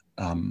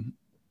 kind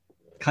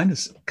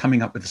of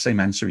coming up with the same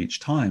answer each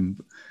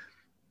time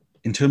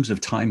in terms of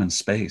time and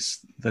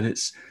space, that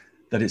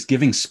it's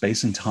giving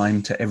space and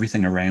time to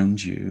everything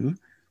around you,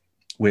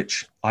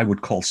 which I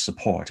would call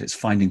support. It's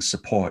finding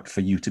support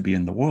for you to be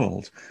in the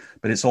world,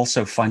 but it's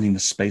also finding the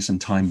space and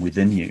time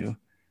within you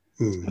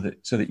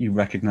so that you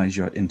recognize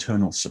your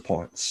internal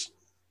supports.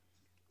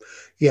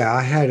 Yeah,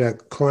 I had a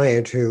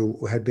client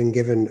who had been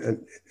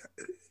given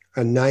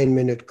a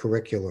 9-minute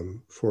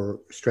curriculum for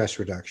stress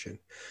reduction,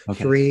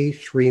 okay.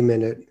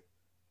 3-minute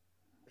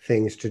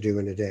things to do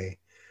in a day.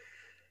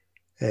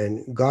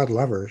 And God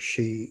love her,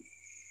 she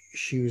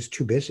was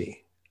too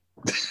busy.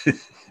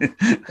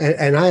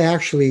 and I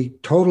actually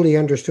totally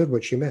understood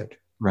what she meant.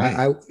 Right.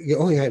 I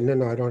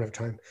don't have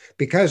time.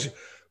 Because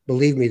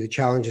believe me, the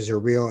challenges are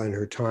real, and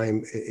her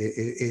time,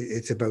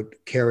 it's about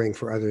caring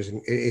for others,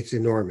 and it's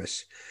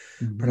enormous.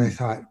 Mm-hmm.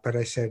 But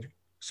I said,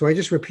 so I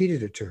just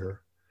repeated it to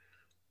her.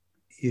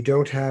 You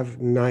don't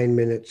have 9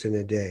 minutes in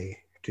a day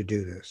to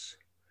do this.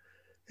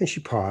 And she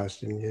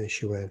paused, and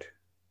she went,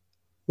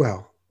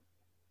 well,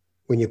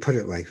 when you put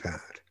it like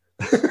that.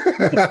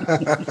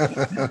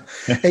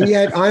 And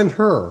yet I'm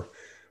her.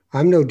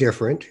 I'm no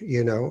different,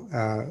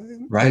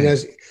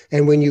 Right.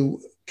 And when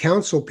you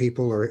counsel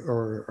people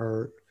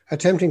or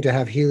attempting to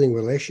have healing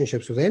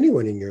relationships with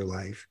anyone in your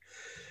life,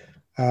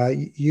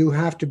 you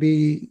have to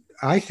be,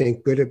 I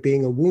think, good at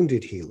being a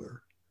wounded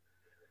healer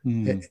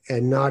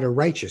and not a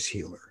righteous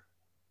healer.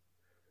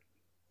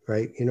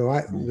 Right.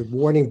 The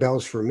warning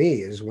bells for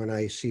me is when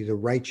I see the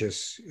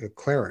righteous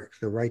cleric,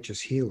 the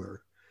righteous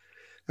healer.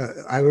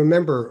 I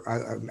remember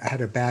I had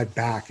a bad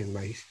back in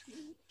my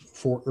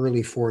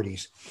early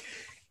 40s.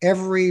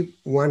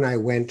 Everyone I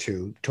went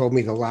to told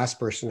me the last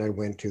person I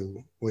went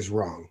to was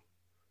wrong.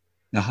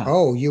 Uh-huh.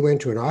 Oh, you went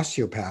to an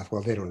osteopath.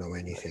 Well, they don't know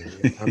anything.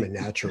 I'm a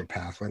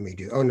naturopath. Let me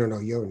do. Oh, no,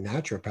 you're a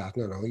naturopath.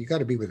 No, you got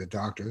to be with a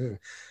doctor.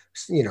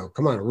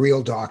 Come on, a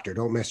real doctor.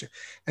 Don't mess it.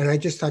 And I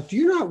just thought, do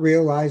you not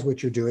realize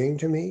what you're doing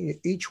to me?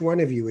 Each one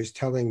of you is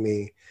telling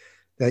me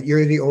that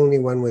you're the only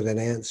one with an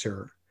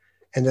answer,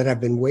 and that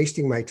I've been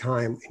wasting my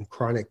time in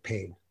chronic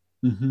pain.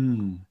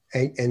 Mm-hmm.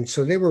 And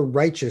so they were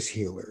righteous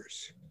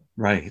healers.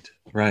 Right.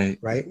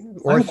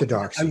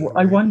 Orthodox.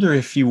 I wonder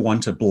if you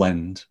want a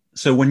blend.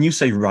 So when you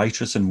say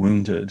righteous and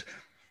wounded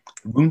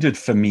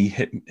for me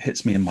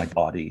hits me in my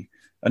body,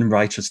 and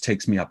righteous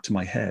takes me up to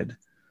my head.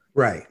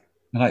 Right.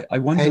 And I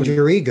wonder. And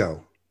your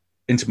ego.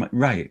 Into my,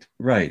 right.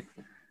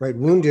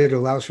 Wounded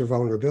allows for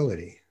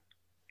vulnerability.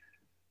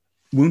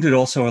 Wounded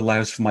also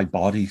allows for my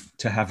body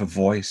to have a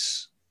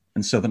voice,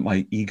 and so that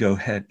my ego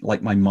head,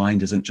 like my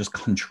mind, isn't just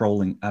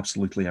controlling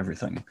absolutely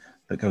everything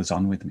that goes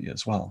on with me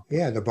as well.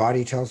 Yeah, the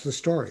body tells the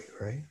story,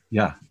 right?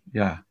 Yeah.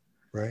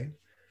 Right.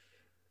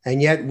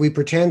 And yet we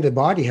pretend the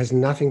body has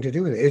nothing to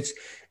do with it.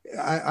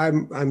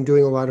 I'm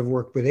doing a lot of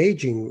work with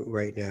aging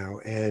right now,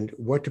 and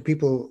what do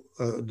people?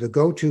 The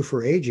go-to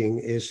for aging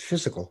is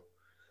physical.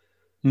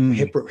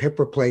 Hip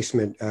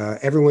replacement.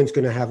 Everyone's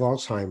going to have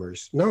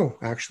Alzheimer's. No,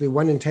 actually,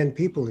 1 in 10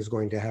 people is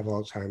going to have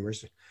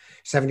Alzheimer's.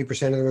 70%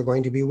 of them are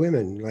going to be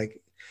women. Like,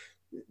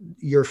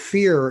 your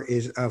fear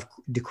is of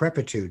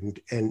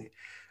decrepitude, and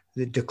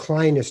the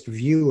declinist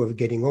view of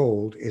getting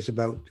old is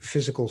about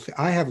physical.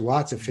 I have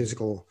lots of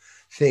physical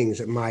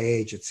things at my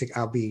age.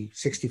 I'll be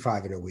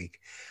 65 in a week.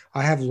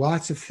 I have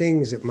lots of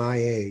things at my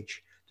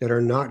age that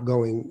are not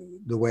going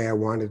the way I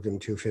wanted them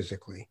to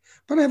physically,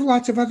 but I have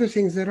lots of other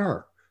things that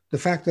are. The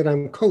fact that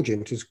I'm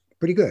cogent is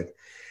pretty good.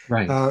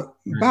 Right.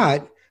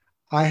 But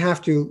I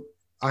have to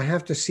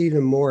see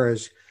them more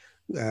as,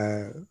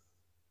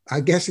 I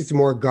guess it's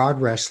more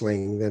God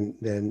wrestling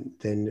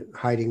than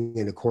hiding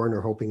in a corner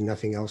hoping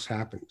nothing else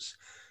happens.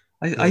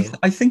 I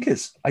think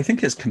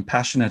it's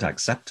compassionate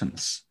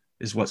acceptance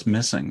is what's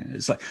missing.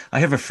 It's like,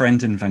 I have a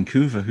friend in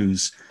Vancouver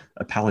who's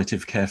a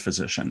palliative care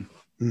physician,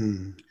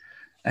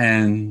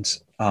 and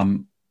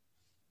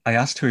I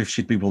asked her if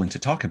she'd be willing to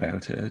talk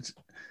about it,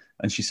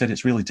 and she said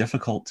it's really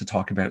difficult to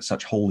talk about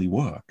such holy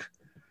work.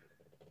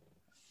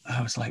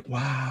 I was like,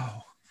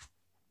 wow,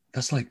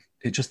 that's like,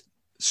 it just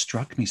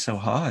struck me so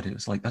hard. It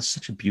was like, that's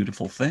such a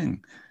beautiful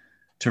thing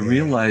to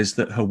realize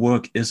that her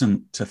work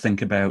isn't to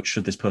think about,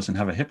 should this person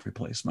have a hip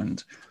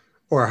replacement?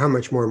 Or how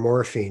much more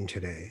morphine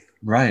today?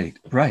 Right.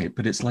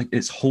 But it's like,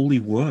 it's holy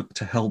work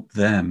to help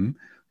them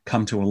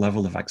come to a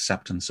level of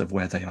acceptance of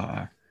where they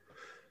are.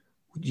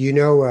 Do you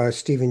know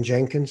Stephen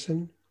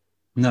Jenkinson?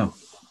 No.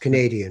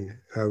 Canadian,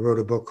 wrote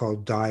a book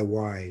called Die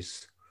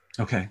Wise.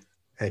 Okay.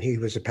 And he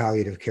was a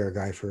palliative care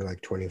guy for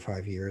like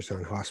 25 years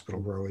on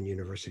Hospital Row and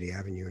University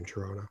Avenue in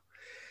Toronto.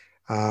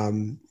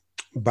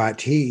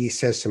 But he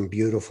says some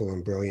beautiful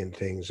and brilliant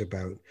things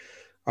about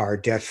our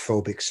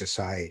death-phobic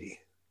society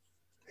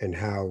and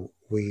how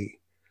we,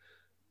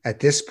 at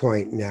this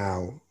point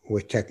now,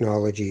 with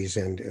technologies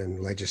and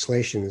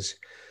legislations,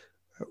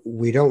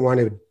 we don't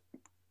want to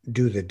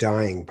do the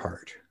dying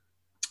part.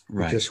 We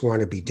Right. just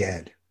want to be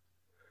dead.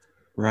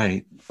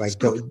 Right. Like,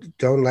 So,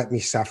 don't let me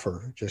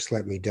suffer. Just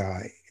let me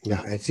die.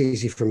 Now, it's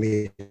easy for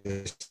me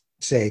to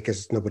say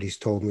because nobody's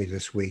told me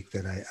this week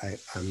that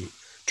I'm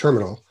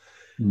terminal.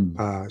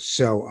 mm,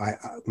 So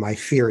my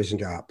fear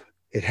isn't up.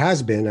 It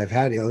has been. I've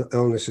had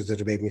illnesses that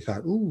have made me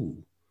thought, ooh,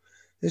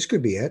 this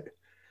could be it.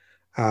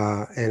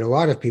 And a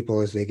lot of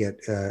people, as they get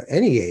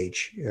any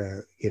age,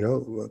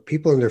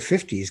 people in their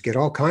 50s get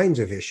all kinds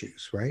of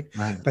issues, right?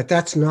 right. But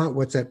that's not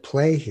what's at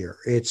play here.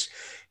 It's,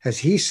 as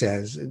he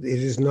says, it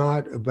is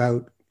not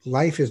about,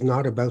 life is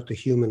not about the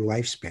human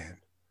lifespan.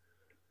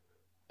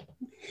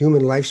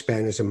 Human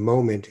lifespan is a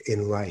moment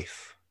in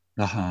life,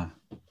 Uh-huh.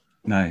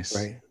 Nice.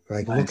 right?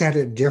 Like, look Nice. at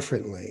it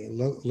differently.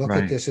 Look at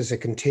Right. this as a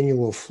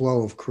continual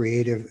flow of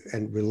creative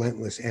and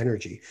relentless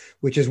energy,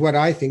 which is what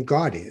I think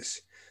God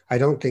is. I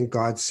don't think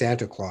God's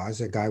Santa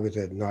Claus, a guy with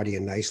a naughty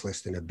and nice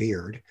list and a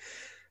beard,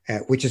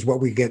 which is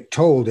what we get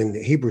told in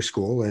Hebrew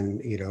school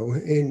and,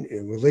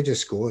 in religious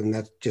school. And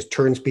that just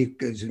turns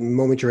people, the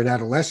moment you're an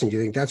adolescent,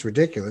 you think that's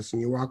ridiculous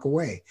and you walk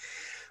away.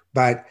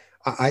 But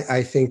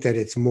I think that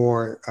it's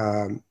more,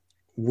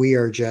 we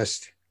are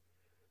just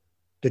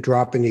the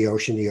drop in the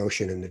ocean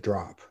in the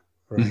drop,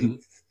 right?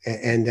 Mhm.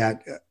 And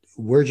that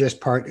we're just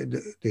part,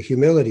 the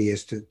humility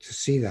is to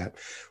see that,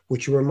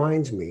 which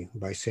reminds me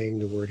by saying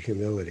the word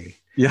humility.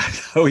 Yeah.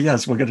 Oh,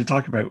 yes. We're going to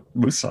talk about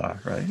Musa,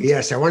 right?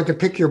 Yes, I wanted to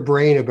pick your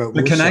brain about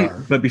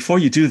Musar. But before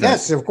you do that,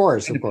 Yes, of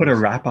course, to of put a course.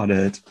 wrap on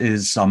it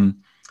is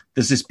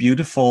there's this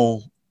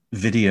beautiful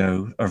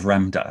video of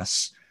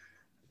Ramdas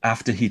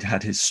after he'd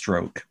had his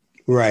stroke,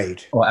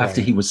 Right, or after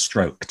right. he was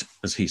stroked,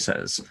 as he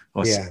says,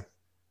 or Yeah,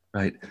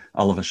 right,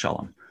 Oliver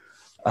Shalom,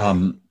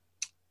 right.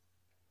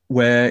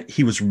 where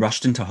he was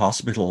rushed into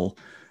hospital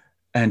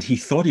and he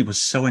thought he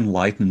was so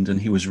enlightened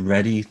and he was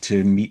ready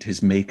to meet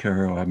his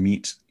maker or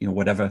meet,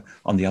 whatever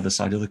on the other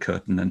side of the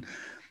curtain.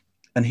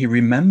 And he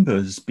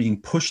remembers being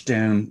pushed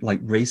down,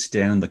 like raced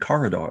down the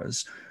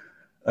corridors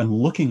and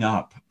looking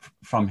up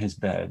from his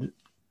bed.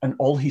 And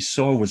all he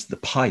saw was the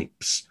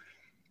pipes,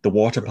 the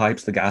water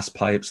pipes, the gas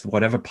pipes,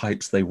 whatever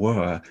pipes they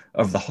were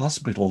of the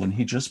hospital. And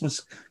he just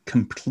was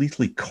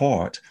completely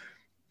caught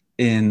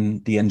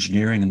in the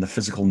engineering and the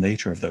physical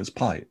nature of those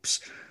pipes.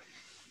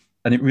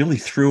 And it really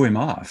threw him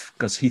off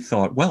because he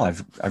thought, well,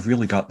 I've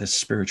really got this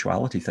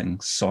spirituality thing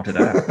sorted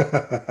out.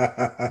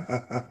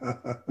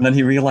 And then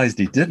he realized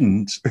he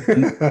didn't.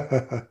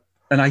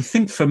 And I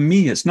think for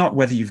me, it's not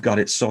whether you've got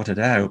it sorted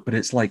out, but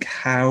it's like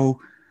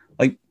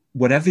like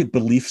whatever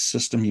belief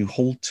system you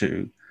hold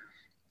to,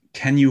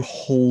 can you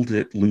hold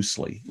it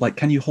loosely? Like,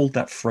 can you hold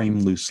that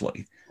frame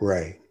loosely?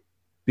 Right.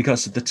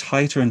 Because the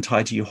tighter and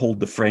tighter you hold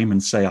the frame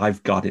and say,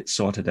 I've got it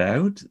sorted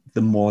out,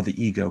 the more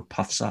the ego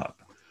puffs up.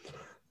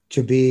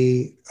 To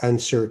be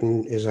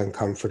uncertain is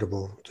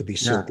uncomfortable. To be Yeah.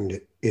 certain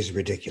is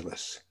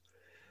ridiculous.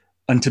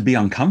 And to be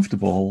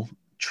uncomfortable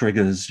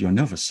triggers your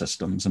nervous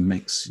systems and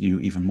makes you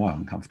even more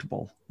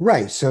uncomfortable.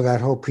 Right. So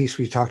that whole piece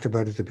we talked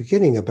about at the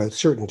beginning about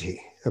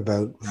certainty,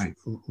 about, Right.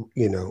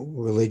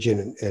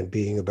 Religion and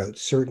being about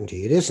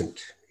certainty. It isn't.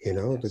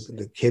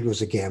 The kid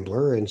was a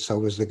gambler and so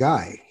was the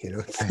guy.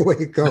 It's the way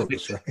it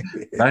goes,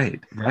 right?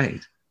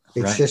 Right.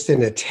 It's just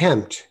an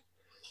attempt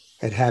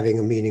at having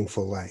a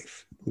meaningful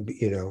life.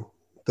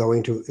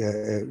 Going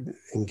to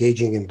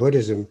engaging in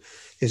Buddhism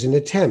is an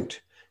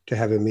attempt to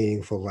have a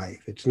meaningful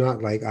life. It's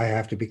not like I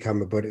have to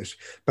become a Buddhist,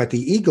 but the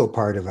ego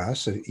part of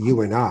us, you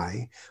and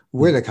I,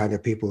 we're the kind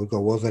of people who go,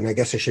 well, then I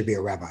guess I should be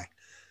a rabbi.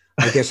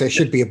 I guess I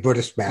should be a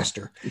Buddhist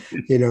master.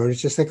 And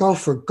it's just like, oh,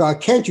 for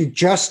God, can't you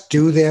just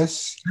do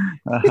this?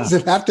 Does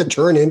it have to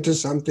turn into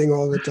something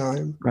all the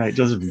time? Right.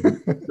 Does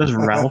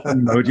Ralph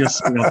and Modya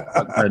sit on that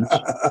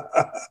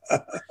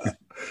bench?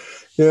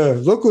 Yeah.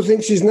 Look who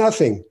thinks he's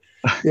nothing.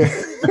 Yeah.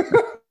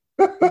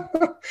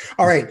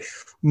 All right.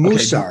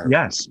 Musar. Okay,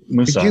 yes,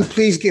 Musar. Could you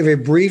please give a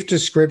brief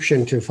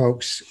description to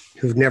folks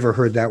who've never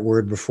heard that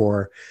word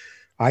before?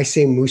 I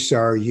say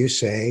Musar, you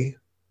say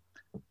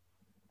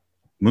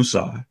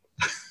Musar.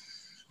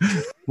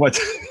 What?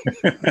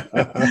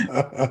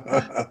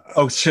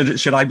 Oh,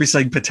 should I be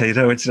saying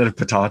potato instead of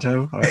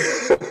potato?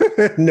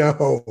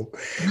 No.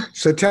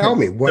 So tell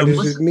me, what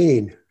does it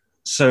mean?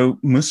 So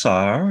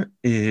Musar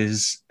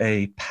is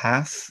a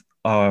path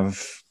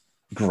of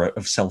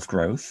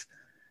self-growth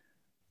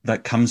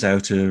that comes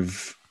out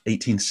of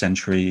 18th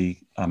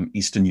century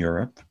Eastern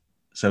Europe.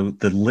 So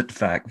the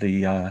Litvak,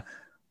 the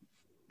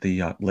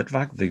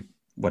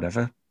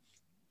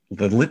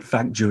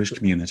Litvak Jewish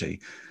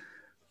community.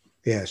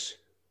 Yes.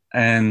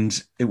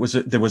 And there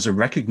was a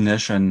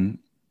recognition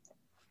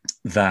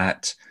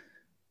that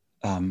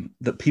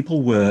that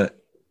people were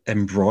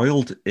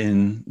embroiled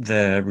in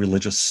their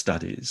religious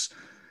studies,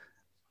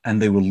 and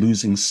they were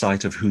losing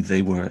sight of who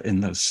they were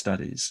in those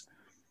studies.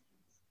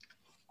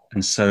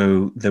 And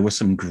so there were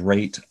some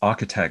great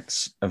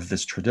architects of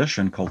this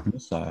tradition called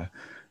Musar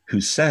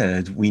who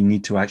said we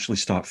need to actually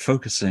start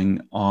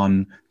focusing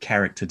on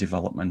character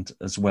development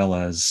as well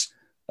as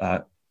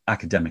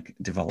academic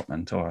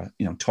development or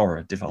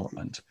Torah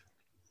development.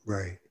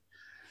 Right.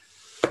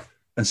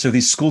 And so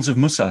these schools of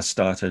Mussar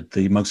started.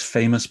 The most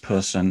famous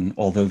person,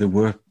 although there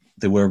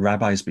were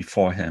rabbis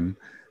before him,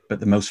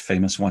 but the most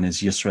famous one is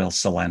Yisrael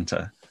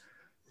Salanta,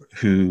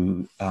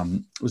 who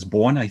was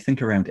born, I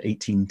think, around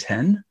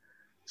 1810.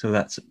 So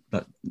that's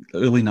the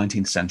early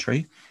 19th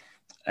century.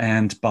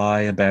 And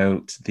by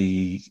about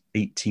the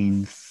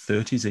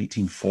 1830s,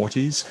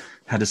 1840s,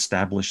 had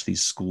established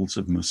these schools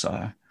of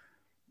Mussar.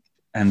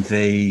 And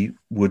they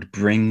would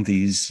bring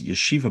these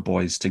yeshiva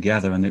boys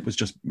together, and it was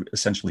just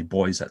essentially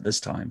boys at this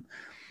time,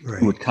 Right.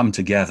 who would come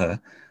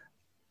together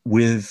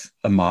with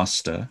a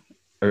master,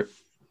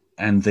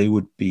 and they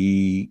would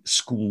be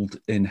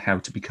schooled in how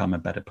to become a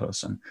better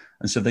person.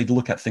 And so they'd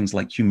look at things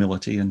like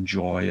humility and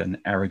joy and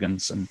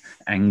arrogance and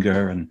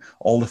anger and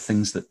all the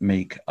things that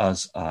make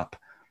us up,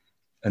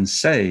 and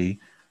say,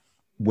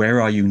 where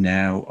are you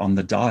now on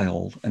the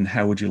dial, and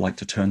how would you like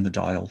to turn the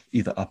dial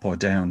either up or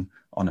down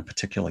on a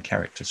particular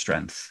character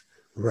strength?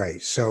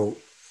 Right. So,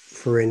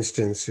 for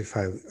instance, if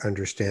I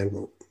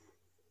understand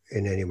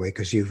in any way,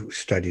 because you've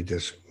studied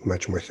this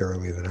much more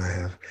thoroughly than I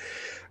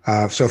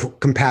have, so for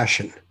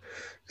compassion.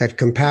 That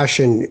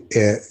compassion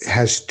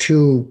has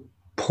two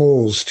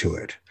poles to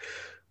it.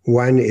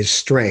 One is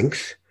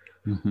strength,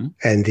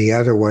 and the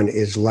other one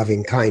is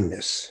loving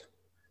kindness.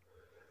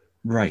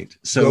 Right.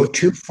 So go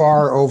too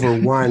far over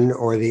one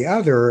or the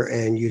other,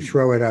 and you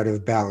throw it out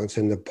of balance.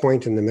 And the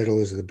point in the middle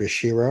is the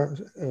Bechira.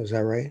 Is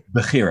that right?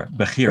 Bechira.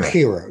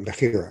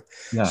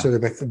 Yeah. So the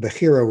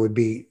Bechira would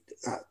be,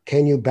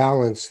 can you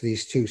balance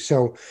these two?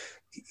 So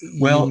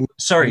you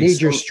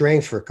need your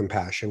strength for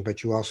compassion,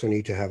 but you also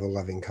need to have a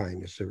loving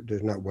kindness.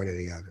 There's not one or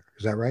the other.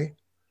 Is that right?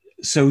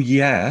 So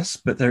yes,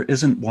 but there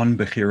isn't one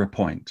Bechira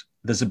point.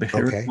 There's a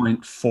Bechira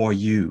point for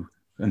you,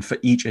 and for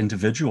each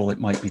individual, it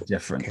might be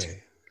different.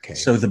 Okay.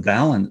 So the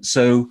balance.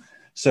 So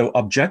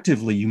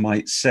objectively, you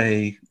might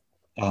say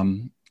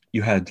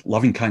you had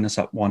loving kindness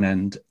at one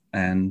end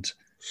and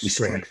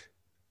strength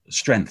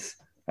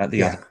at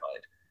the other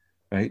side,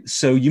 right?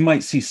 So you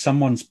might see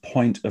someone's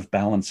point of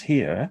balance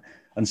here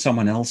and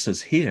someone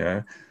else's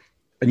here,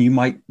 and you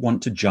might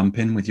want to jump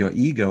in with your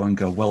ego and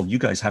go, well, you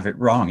guys have it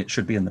wrong. It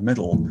should be in the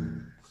middle.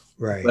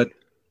 Right.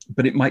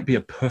 But it might be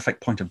a perfect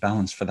point of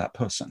balance for that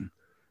person.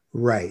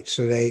 Right.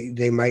 So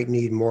they might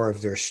need more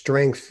of their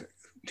strength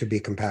to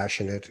be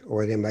compassionate,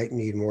 or they might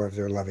need more of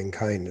their loving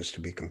kindness to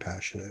be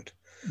compassionate.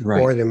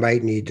 Right. Or they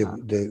might need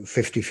the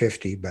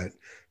 50-50, but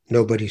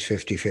nobody's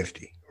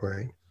 50-50,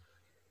 right?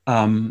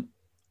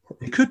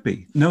 It could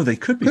be. No, they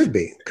could be.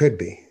 Could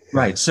be.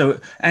 Right.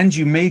 So, and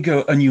you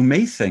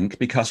may think,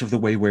 because of the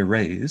way we're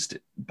raised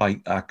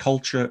by our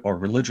culture or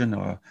religion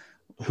or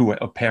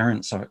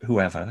parents or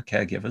whoever,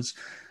 caregivers,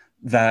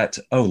 that,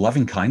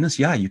 loving kindness,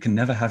 you can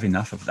never have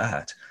enough of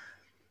that.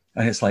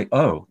 And it's like,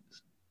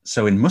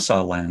 so in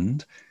Mussar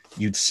land,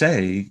 you'd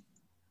say,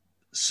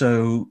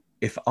 so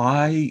if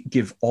I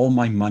give all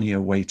my money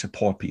away to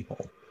poor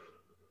people,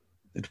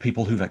 to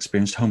people who've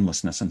experienced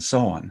homelessness and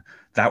so on,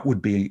 that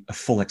would be a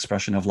full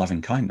expression of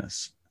loving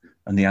kindness.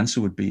 And the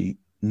answer would be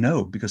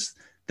no, because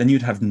then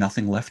you'd have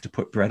nothing left to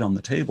put bread on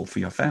the table for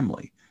your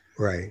family.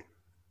 Right.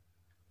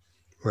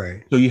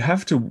 So you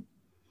have to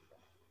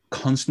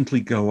constantly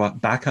go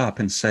back up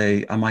and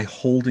say, am I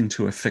holding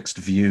to a fixed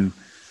view,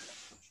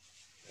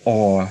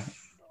 or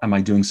am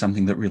I doing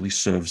something that really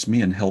serves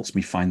me and helps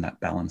me find that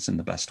balance in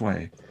the best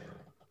way?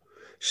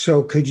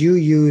 So could you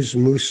use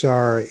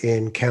Mussar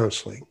in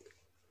counseling?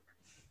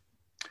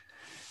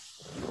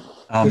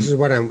 This is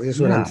what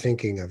I'm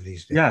thinking of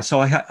these days. Yeah. So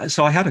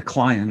I had a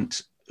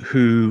client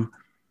who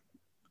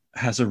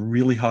has a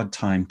really hard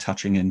time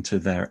touching into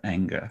their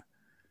anger.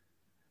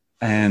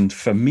 And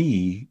for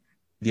me,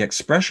 the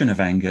expression of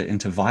anger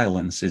into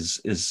violence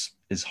is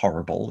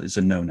horrible, is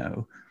a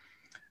no-no.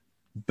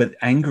 But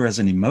anger as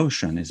an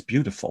emotion is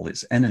beautiful.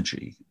 It's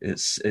energy.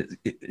 It's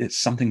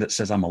something that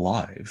says I'm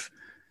alive.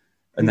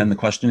 And then the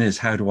question is,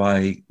 how do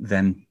I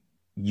then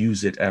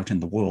use it out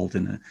in the world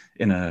in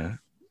a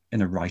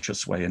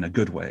righteous way, in a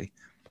good way,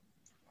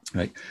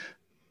 right?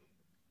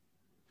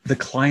 The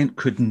client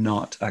could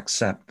not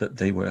accept that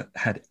they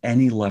had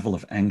any level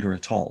of anger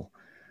at all,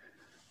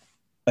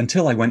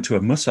 until I went to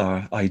a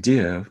Mussar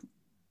idea,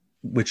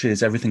 which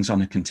is everything's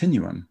on a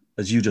continuum,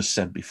 as you just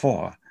said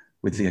before.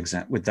 With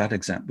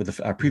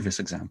our previous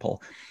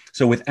example.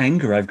 So with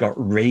anger, I've got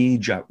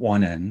rage at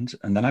one end,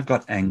 and then I've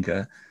got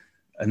anger,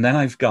 and then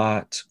I've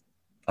got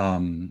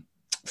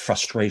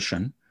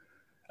frustration,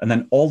 and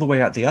then all the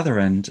way at the other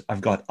end,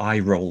 I've got eye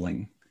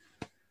rolling.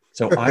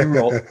 So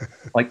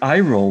eye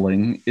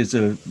rolling is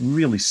a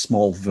really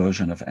small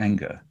version of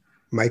anger.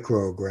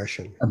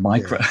 Microaggression. A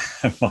micro.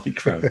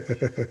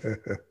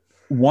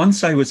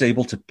 Once I was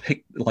able to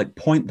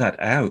point that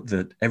out,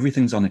 that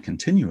everything's on a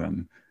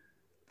continuum,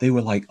 they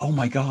were like, oh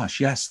my gosh,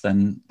 yes,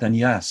 then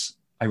yes,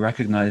 I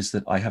recognize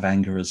that I have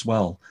anger as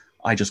well.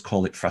 I just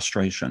call it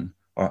frustration,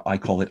 or I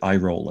call it eye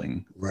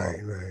rolling.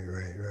 Right.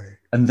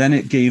 And then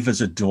it gave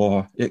us a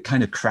door. It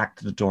kind of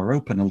cracked the door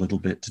open a little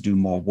bit to do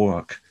more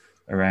work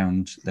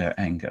around their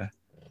anger.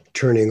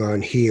 Turning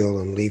on heel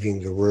and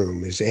leaving the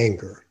room is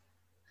anger.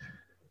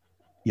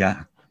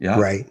 Yeah. Yeah.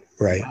 Right,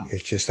 right. Yeah.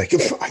 It's just like,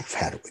 I've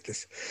had it with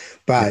this,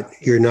 but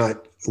you're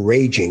not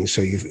raging.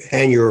 So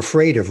you're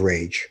afraid of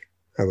rage,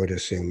 I would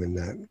assume in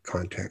that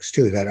context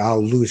too, that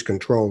I'll lose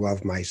control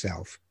of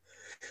myself.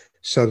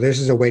 So this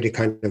is a way to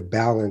kind of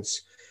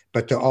balance,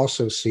 but to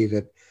also see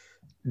that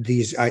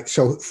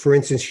so for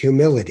instance,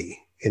 humility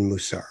in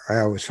Musar, I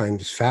always find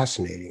this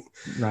fascinating,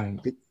 Right.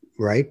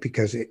 right?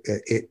 Because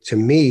to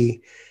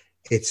me,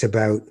 it's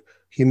about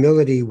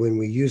humility. When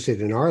we use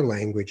it in our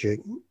language,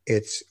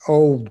 it's,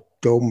 oh,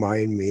 don't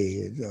mind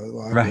me.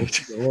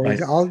 Right. Right.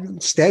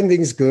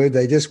 Standing's good.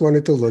 I just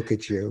wanted to look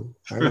at you.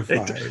 I'm Right.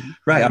 fine.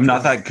 Right. I'm I'm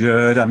not fine. that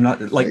good. I'm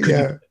not like,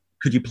 Yeah.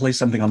 could you play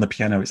something on the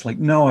piano? It's like,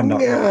 no, I'm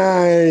not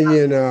really.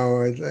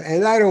 Yeah,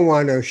 and I don't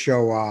want to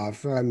show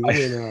off. I'm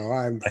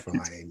Right.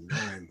 fine.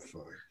 I'm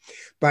fine.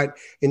 But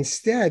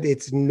instead,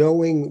 it's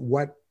knowing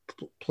what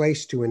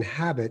place to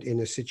inhabit in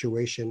a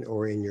situation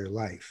or in your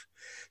life.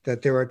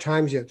 That there are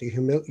times that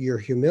your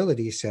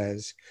humility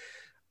says,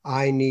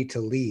 I need to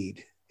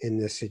lead in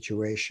this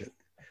situation.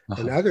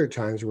 And Uh-huh. other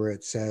times where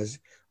it says,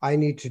 I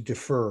need to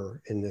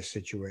defer in this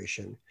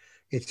situation.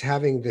 It's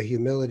having the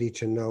humility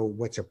to know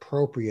what's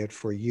appropriate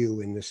for you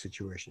in this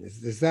situation.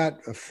 Is that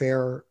a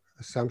fair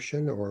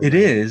assumption or It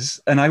is.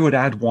 And I would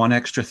add one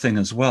extra thing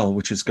as well,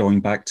 which is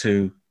going back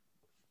to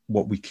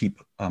what we keep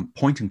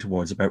pointing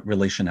towards about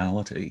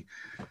relationality,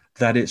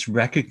 that it's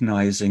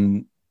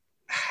recognizing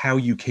how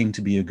you came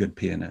to be a good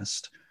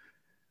pianist.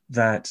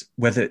 That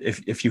whether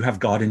if you have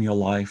God in your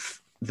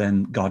life,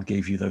 then God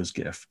gave you those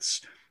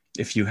gifts.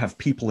 If you have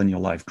people in your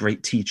life,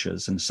 great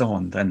teachers and so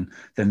on, then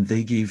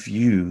they gave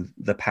you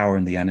the power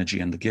and the energy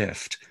and the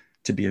gift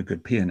to be a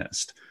good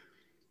pianist.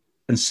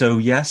 And so,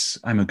 yes,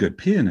 I'm a good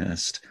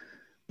pianist,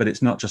 but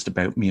it's not just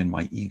about me and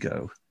my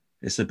ego.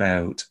 It's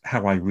about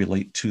how I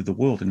relate to the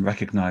world and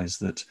recognize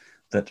that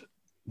that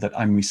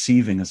I'm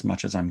receiving as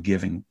much as I'm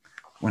giving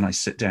when I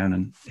sit down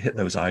and hit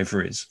those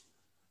ivories.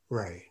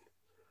 right?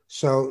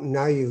 So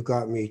now you've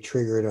got me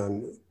triggered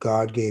on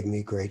God gave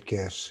me great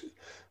gifts.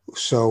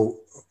 So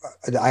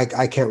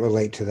I can't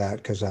relate to that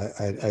because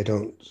I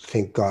don't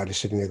think God is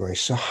sitting there going,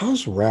 so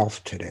how's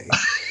Ralph today?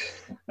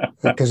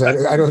 Because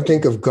I don't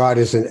think of God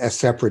as a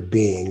separate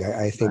being.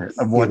 I think,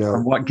 Right.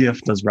 And what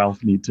gift does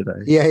Ralph need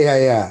today?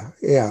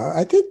 yeah.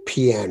 I think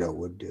piano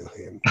would do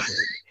him.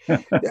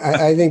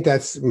 I think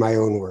that's my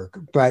own work.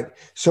 But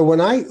so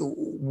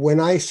when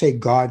I say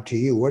God to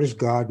you, what does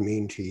God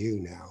mean to you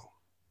now?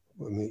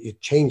 I mean, it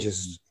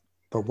changes,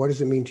 but what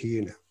does it mean to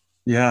you now?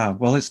 Yeah,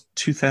 well, it's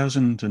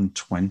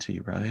 2020,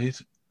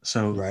 right?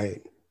 So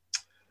Right.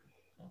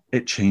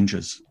 it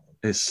changes.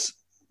 It's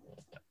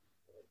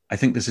I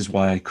think this is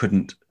why I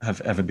couldn't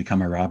have ever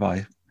become a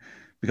rabbi,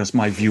 because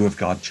my view of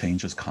God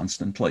changes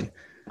constantly.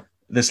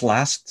 This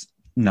last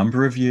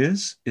number of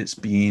years, it,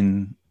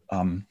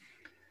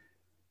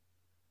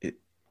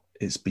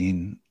 it's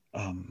been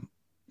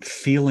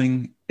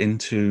feeling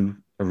into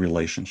a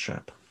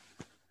relationship,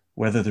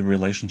 whether the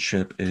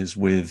relationship is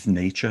with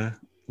nature,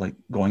 like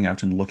going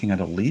out and looking at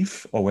a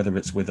leaf, or whether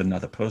it's with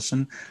another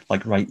person,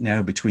 like right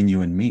now between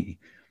you and me.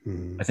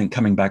 Mm-hmm. I think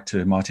coming back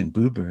to Martin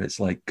Buber, it's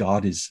like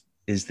God is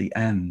the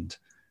end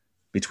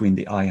between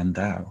the I and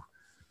thou.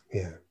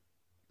 Yeah.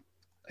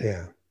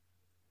 Yeah.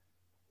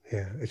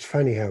 Yeah. It's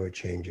funny how it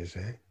changes,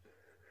 eh?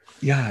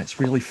 Yeah, it's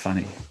really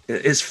funny.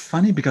 It's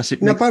funny because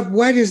it No, makes but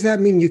why does that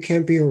mean you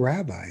can't be a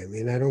rabbi? I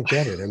mean, I don't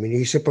get it. I mean,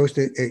 it's supposed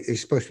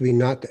to be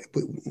not,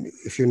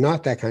 if you're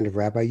not that kind of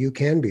rabbi, you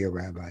can be a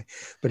rabbi.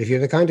 But if you're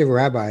the kind of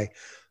rabbi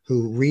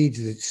who reads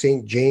the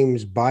St.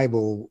 James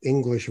Bible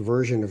English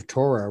version of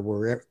Torah,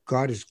 where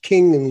God is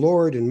King and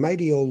Lord and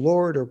mighty, O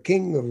Lord, or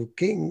King of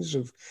kings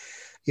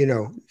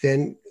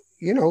then,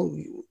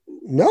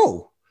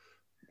 no,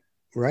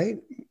 right?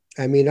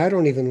 I mean, I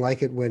don't even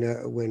like it when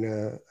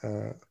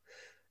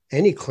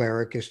any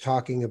cleric is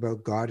talking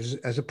about God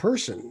as a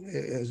person,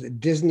 as a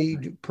Disney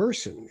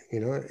person,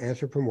 an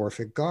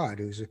anthropomorphic God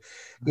who's,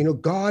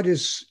 God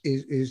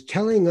is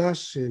telling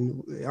us,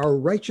 and our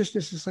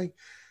righteousness is like,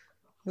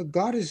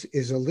 God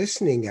is a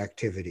listening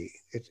activity.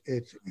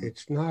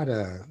 It's not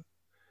a,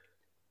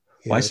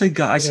 well, I say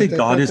God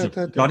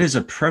da. is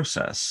a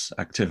process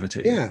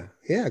activity.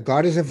 Yeah.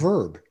 God is a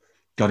verb,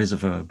 God is a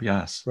verb,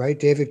 yes. right?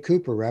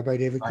 Rabbi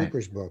David Right.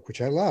 Cooper's book, which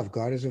I love.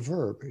 God is a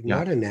verb, Yeah.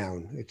 not a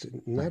noun. It's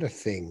Right. not a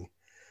thing,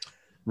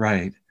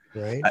 Right.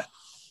 right?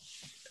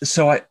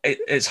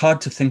 It's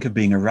hard to think of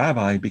being a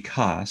rabbi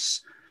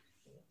because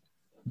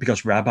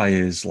rabbi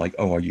is like,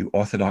 oh, are you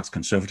Orthodox,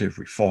 conservative,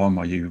 reform?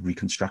 Are you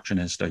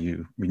Reconstructionist? Are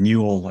you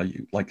renewal? Are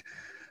you like,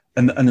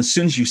 and as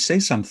soon as you say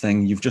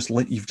something, you've just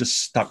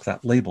stuck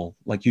that label,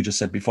 like you just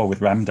said before with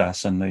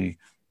Ramdas and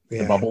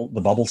Yeah.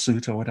 the bubble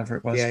suit or whatever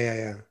it was.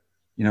 Yeah.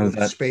 You know, With the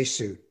that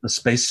spacesuit. the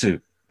space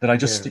suit, that I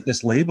just Yeah. stick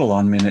this label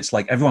on me, and it's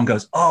like everyone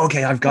goes, oh,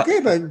 okay, I've got. Okay,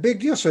 but big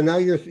deal. So now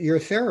you're a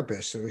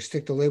therapist. So we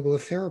stick the label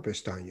of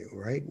therapist on you,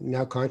 right?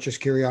 Now conscious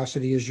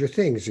curiosity is your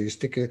thing. So you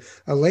stick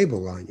a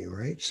label on you,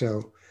 right?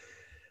 So,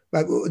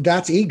 but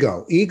that's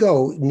ego.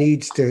 Ego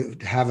needs to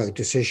have a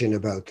decision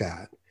about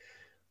that.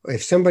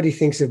 If somebody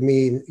thinks of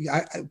me,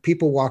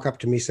 people walk up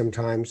to me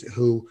sometimes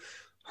who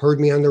heard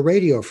me on the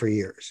radio for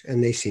years,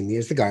 and they see me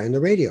as the guy on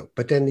the radio.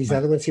 But then these Right.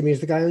 other ones see me as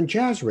the guy on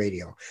jazz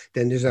radio.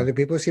 Then there's other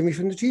people who see me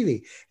from the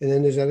TV. And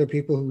then there's other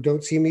people who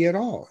don't see me at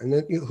all. And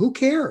then who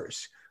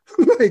cares?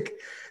 Like,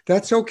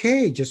 that's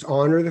okay. Just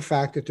honor the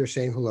fact that they're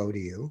saying hello to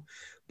you,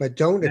 but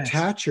don't Yes.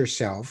 attach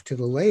yourself to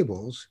the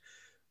labels.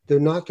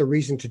 They're not the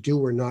reason to do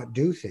or not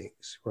do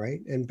things,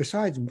 right? And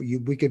besides,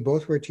 we could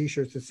both wear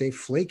T-shirts that say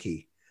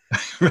flaky.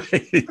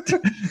 Right.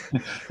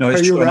 No, Are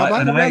it's you true. a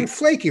rabbi? I'm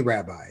flaky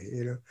rabbi,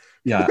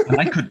 Yeah,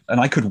 and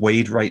I could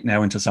wade right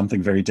now into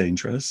something very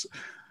dangerous,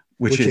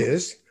 which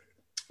is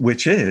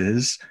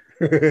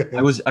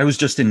I was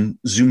just in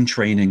Zoom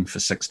training for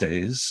 6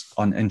 days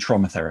in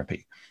trauma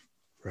therapy.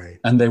 Right.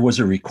 And there was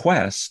a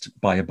request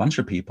by a bunch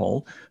of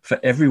people for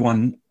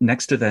everyone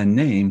next to their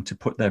name to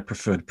put their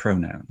preferred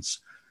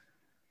pronouns.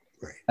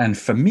 Right. And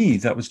for me,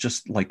 that was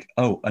just like,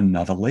 oh,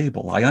 another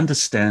label. I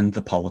understand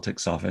the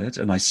politics of it,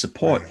 and I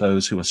support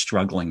those who are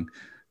struggling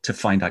to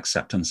find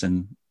acceptance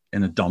in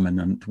a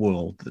dominant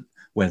world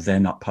where they're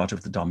not part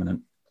of the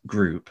dominant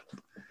group.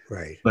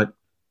 Right. But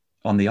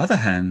on the other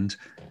hand,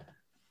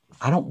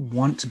 I don't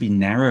want to be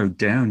narrowed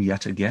down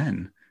yet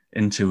again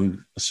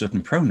into a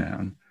certain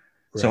pronoun.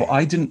 Right. So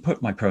I didn't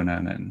put my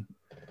pronoun in.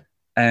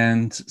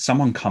 And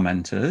someone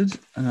commented,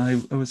 and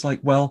I was like,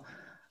 well,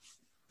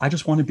 I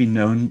just want to be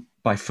known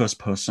by first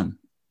person.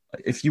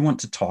 If you want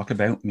to talk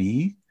about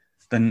me,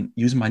 then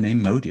use my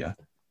name, Modya.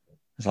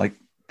 It's like,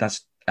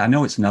 I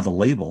know it's another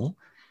label,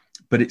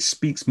 but it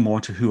speaks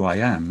more to who I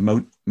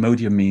am.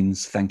 Modya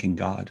means thanking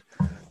God.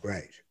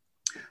 Right.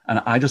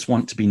 And I just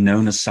want to be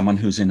known as someone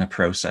who's in a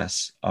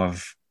process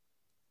of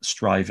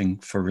striving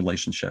for a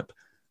relationship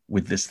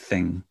with this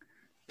thing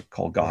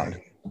called God.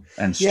 Right.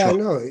 And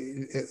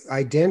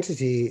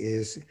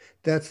identity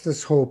that's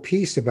this whole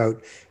piece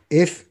about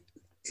if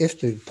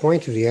the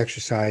point of the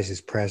exercise is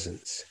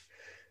presence,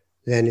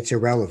 then it's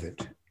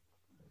irrelevant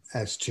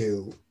as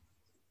to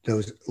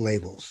those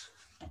labels,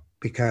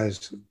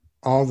 because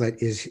all that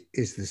is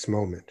this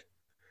moment,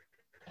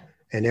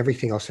 and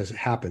everything else has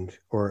happened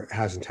or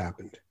hasn't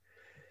happened.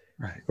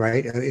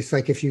 Right. It's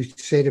like if you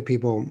say to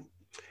people,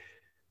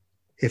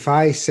 if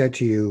I said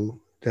to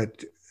you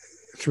that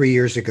 3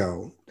 years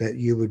ago that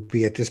you would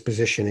be at this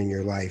position in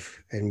your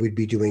life and we'd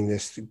be doing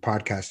this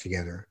podcast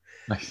together,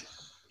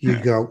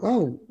 you'd go,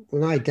 oh,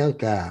 well, I doubt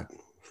that.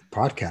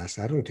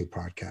 Podcasts, I don't do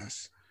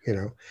podcasts,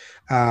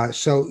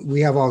 So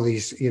we have all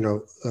these,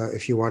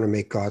 if you want to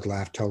make God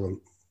laugh,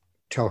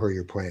 tell her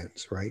your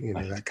plans, right?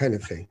 That kind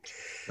of thing.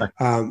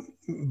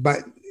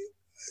 But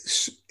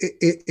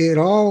it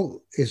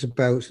all is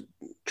about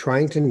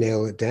trying to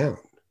nail it down,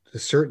 the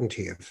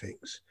certainty of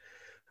things.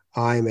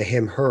 I'm a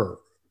him, her.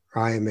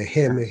 I am a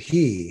him, a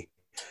he.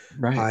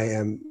 Right. I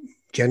am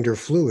gender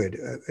fluid.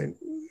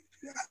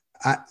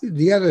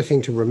 The other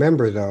thing to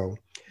remember, though,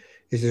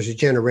 is there's a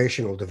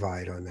generational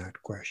divide on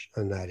that question,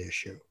 on that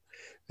issue.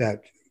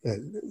 That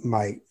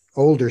my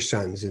older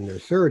sons in their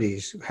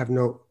 30s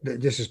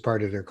this is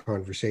part of their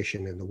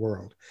conversation in the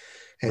world.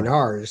 And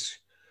ours,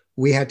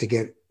 we had to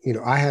get,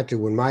 I had to,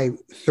 when my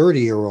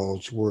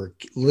 30-year-olds were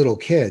little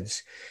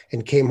kids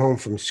and came home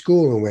from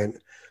school and went,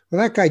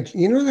 well, that guy,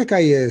 that guy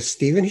is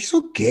Stephen, he's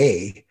so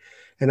gay.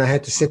 And I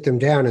had to sit them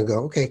down and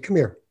go, okay, come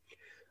here.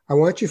 I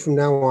want you from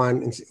now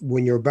on, and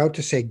when you're about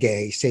to say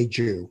gay, say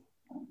Jew.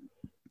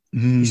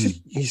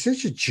 He's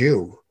such a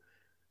Jew.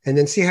 And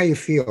then see how you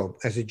feel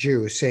as a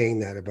Jew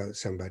saying that about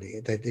somebody,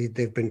 that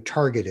they've been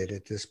targeted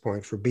at this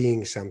point for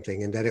being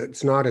something and that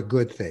it's not a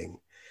good thing.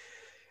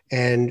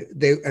 And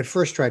they at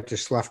first tried to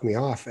slough me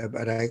off,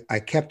 but I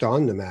kept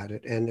on them at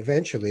it. And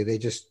eventually they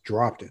just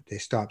dropped it. They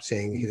stopped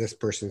saying this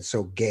person's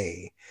so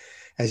gay,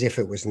 as if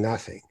it was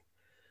nothing.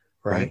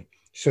 Right.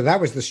 So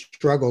that was the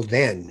struggle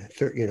then,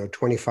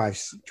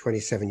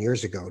 27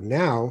 years ago.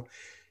 Now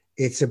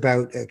it's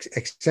about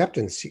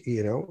acceptance,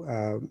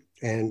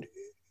 and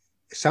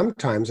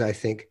sometimes I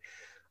think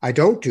I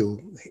don't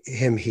do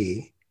him,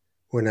 he,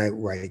 when I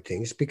write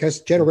things,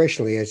 because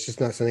generationally, it's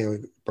just not something I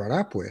was brought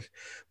up with.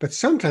 But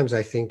sometimes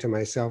I think to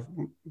myself,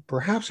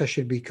 perhaps I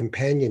should be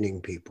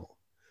companioning people.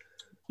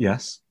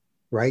 Yes.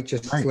 Right.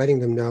 Just letting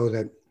them know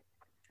that,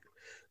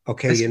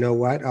 okay, you know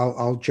what,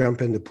 I'll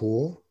jump in the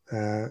pool,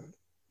 and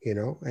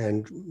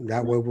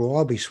that way we'll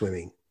all be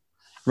swimming.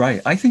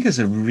 Right. I think it's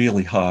a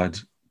really hard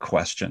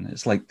question.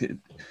 It's like,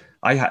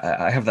 I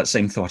have that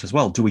same thought as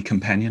well. Do we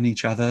companion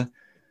each other,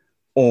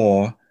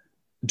 or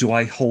do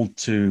I hold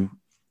to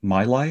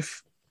my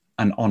life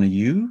and honor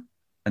you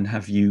and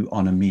have you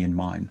honor me and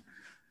mine?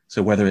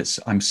 So whether it's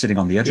I'm sitting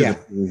on the edge of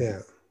the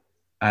pool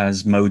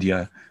as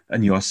Modya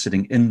and you're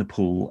sitting in the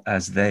pool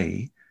as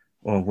they,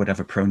 or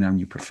whatever pronoun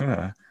you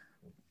prefer.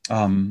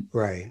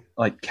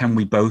 Like, can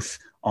we both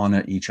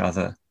honor each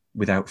other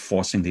without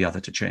forcing the other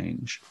to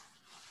change?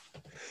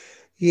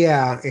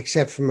 Yeah,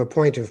 except from a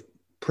point of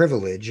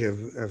privilege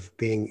of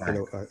being,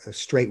 a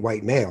straight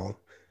white male,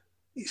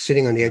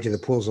 sitting on the edge of the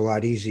pool is a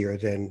lot easier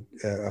than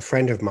a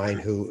friend of mine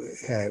who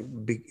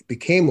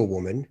became a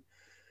woman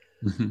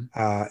in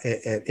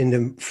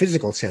the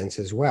physical sense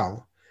as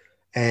well.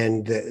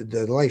 And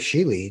the life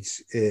she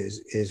leads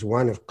is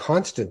one of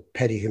constant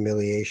petty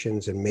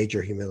humiliations and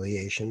major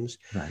humiliations.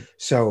 Right.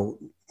 So,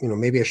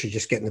 maybe I should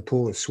just get in the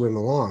pool and swim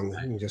along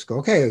and just go,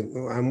 okay,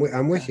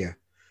 I'm with you. I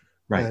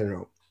Right. don't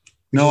know.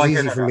 Which No, is I hear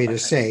easy for that. me to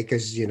say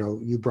because,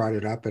 you brought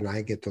it up and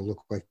I get to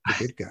look like the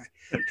good guy.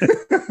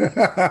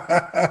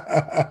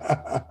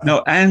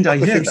 No, and I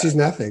People hear think that. she's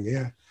nothing.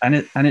 Yeah. And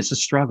it's a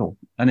struggle.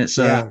 And it's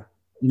Yeah.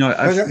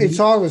 I've It's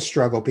all a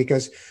struggle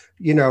because,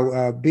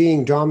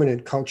 being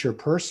dominant culture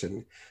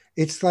person,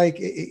 it's like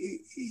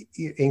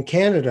in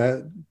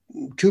Canada,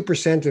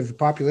 2% of the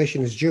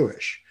population is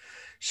Jewish.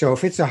 So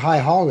if it's a high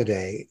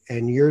holiday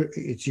and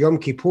it's Yom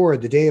Kippur,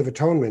 the Day of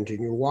Atonement, and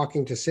you're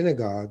walking to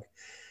synagogue,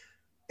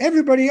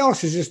 everybody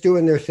else is just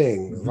doing their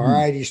thing. The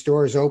variety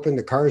stores open,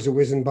 the cars are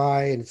whizzing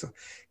by. And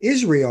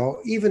Israel,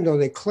 even though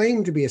they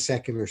claim to be a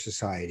secular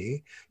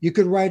society, you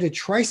could ride a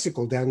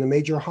tricycle down the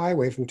major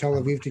highway from Tel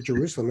Aviv to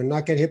Jerusalem and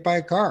not get hit by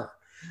a car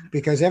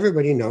because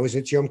everybody knows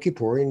it's Yom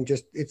Kippur and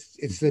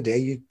it's the day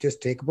you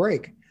just take a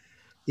break.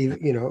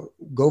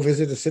 Go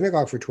visit a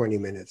synagogue for 20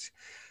 minutes.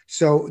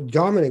 So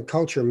dominant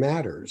culture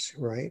matters,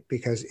 right?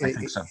 Because I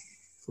think so.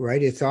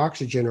 right, it's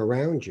oxygen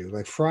around you.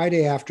 Like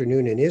Friday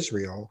afternoon in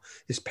Israel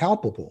is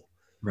palpable.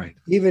 Right.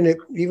 Even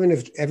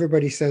if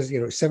everybody says,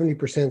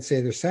 70%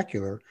 say they're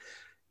secular,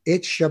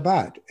 it's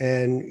Shabbat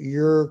and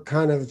your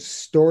kind of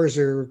stores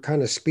are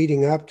kind of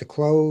speeding up to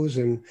close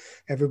and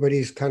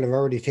everybody's kind of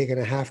already taken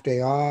a half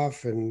day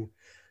off and,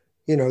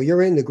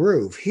 you're in the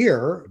groove.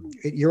 Here,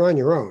 you're on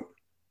your own.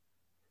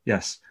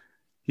 Yes.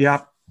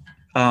 Yeah.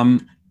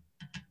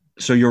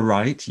 So you're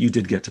right. You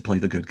did get to play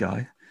the good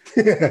guy.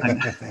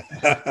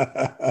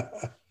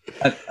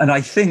 And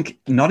I think,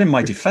 not in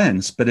my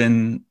defense, but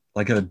in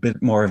like a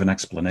bit more of an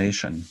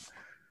explanation,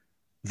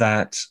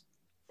 that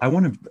I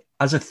want to,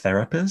 as a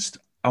therapist,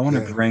 I want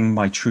to bring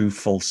my true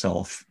full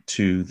self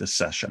to the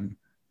session,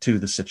 to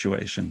the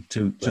situation,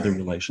 to the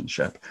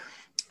relationship.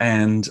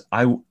 And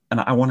I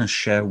want to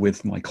share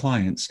with my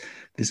clients,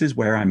 this is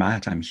where I'm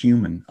at. I'm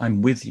human.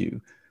 I'm with you.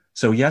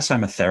 So yes,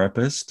 I'm a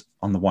therapist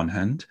on the one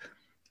hand.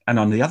 And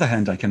on the other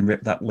hand, I can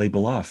rip that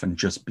label off and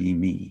just be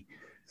me.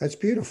 That's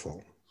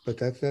beautiful. But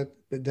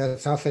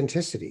that's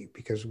authenticity,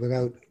 because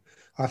without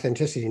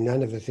authenticity,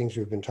 none of the things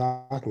we've been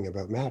talking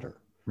about matter.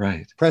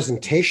 Right.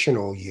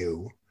 Presentational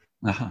you,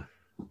 Uh-huh.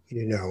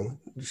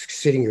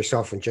 sitting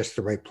yourself in just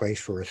the right place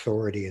for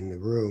authority in the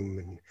room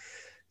and,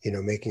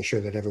 making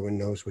sure that everyone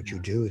knows what you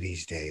do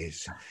these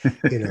days.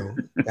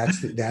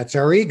 That's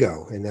our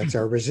ego and that's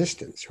our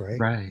resistance, right?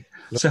 Right.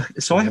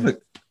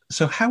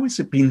 So how has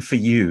it been for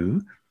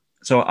you?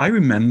 So I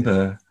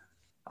remember,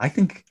 I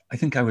think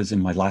I was in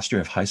my last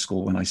year of high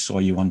school when I saw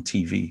you on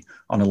TV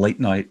on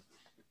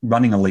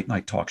running a late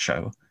night talk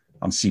show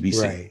on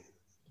CBC.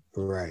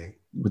 Right.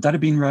 Would that have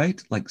been right?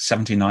 Like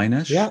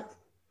 79-ish? Yeah.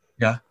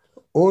 Yeah.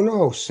 Oh,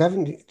 no,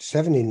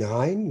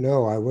 79?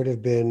 No, I would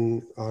have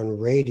been on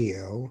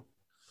radio.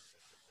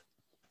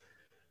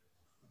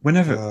 When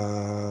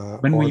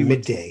were you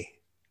midday?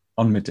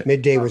 On midday.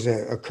 Midday was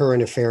a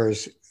current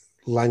affairs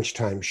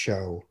lunchtime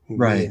show.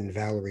 Right. Me and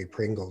Valerie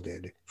Pringle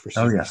did for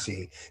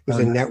CBC. It was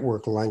a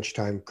network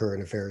lunchtime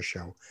current affairs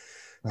show.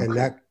 Oh, and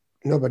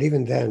cool. but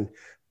even then,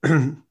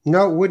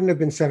 no, it wouldn't have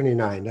been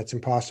 79. That's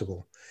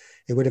impossible.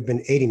 It would have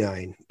been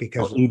 89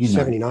 because 89.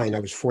 79, I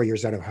was 4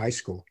 years out of high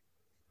school.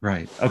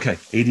 Right. Okay.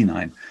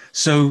 89.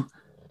 So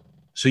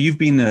you've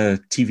been a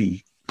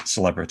TV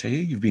celebrity.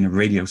 You've been a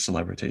radio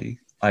celebrity.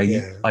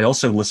 I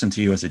also listened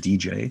to you as a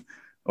DJ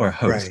or a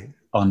host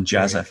on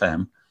Jazz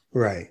FM.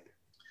 Right.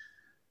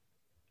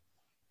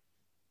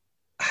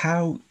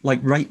 How, like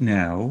right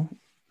now,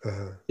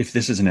 if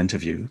this is an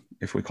interview,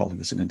 if we're calling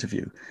this an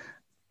interview,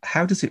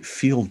 how does it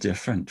feel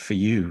different for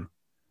you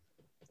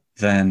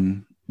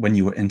than when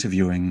you were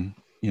interviewing,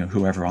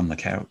 whoever on the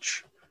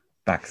couch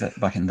back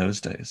in those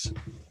days?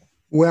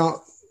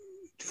 Well,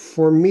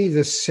 for me,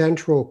 the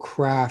central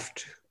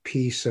craft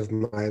piece of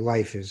my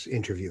life is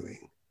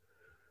interviewing.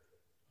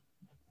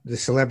 The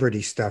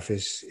celebrity stuff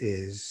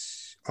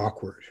is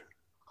awkward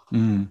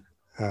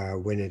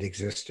when it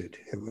existed.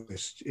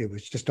 It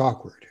was just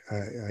awkward.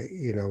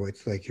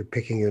 It's like you're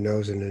picking your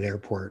nose in an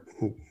airport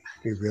and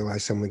you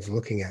realize someone's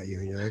looking at you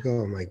and you're like,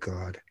 oh my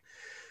God.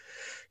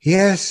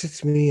 Yes,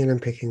 it's me and I'm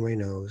picking my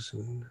nose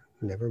and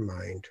never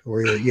mind.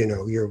 Or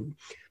you're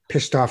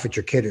pissed off at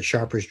your kid at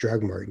Shoppers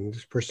Drug Mart and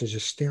this person's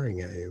just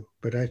staring at you.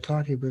 But I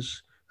thought he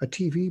was a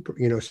TV,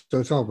 so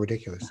it's all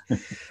ridiculous.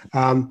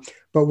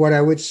 But what I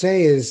would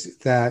say is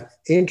that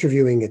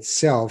interviewing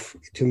itself,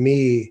 to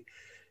me,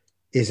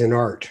 is an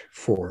art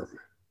form.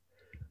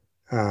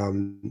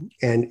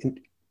 And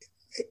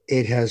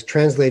it has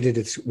translated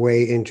its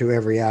way into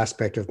every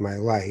aspect of my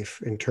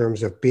life in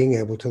terms of being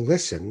able to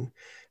listen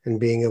and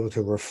being able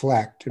to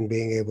reflect and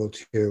being able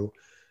to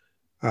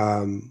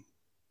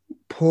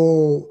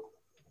pull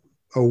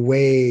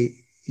away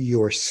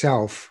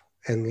yourself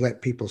and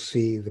let people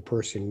see the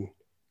person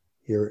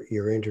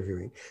you're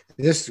interviewing.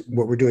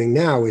 What we're doing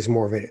now is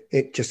more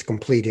of just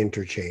complete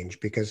interchange,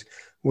 because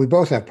We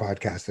both have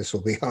podcasts this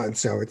will be on,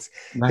 so it's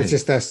Right.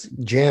 just us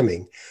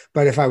jamming.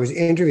 But if I was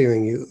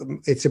interviewing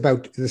you, it's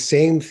about the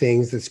same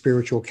things that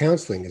spiritual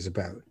counseling is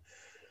about.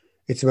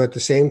 It's about the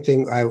same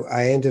thing.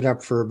 I ended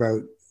up for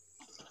about,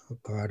 oh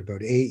God,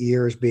 about 8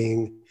 years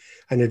being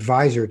an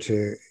advisor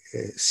to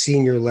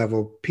senior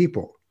level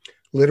people,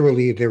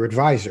 literally their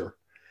advisor.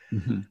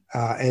 Hmm.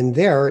 And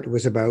there it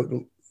was about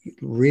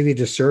really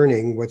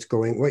discerning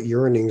what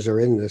yearnings are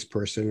in this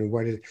person, and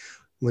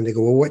when they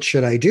go, well, what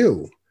should I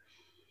do?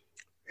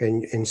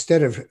 And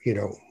instead of,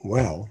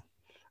 well,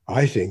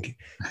 I think,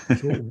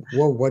 so,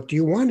 well, what do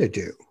you want to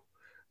do?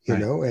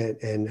 Right.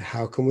 And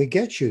how can we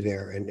get you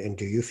there? And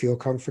do you feel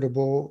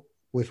comfortable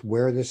with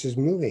where this is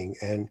moving?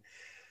 And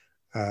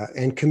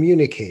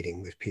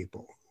communicating with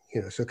people,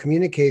 so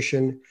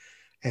communication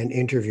and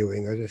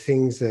interviewing are the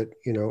things that,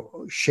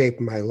 shape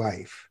my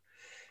life.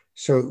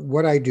 So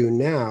what I do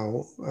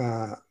now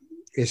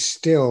is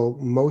still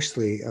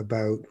mostly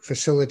about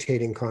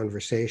facilitating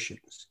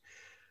conversations.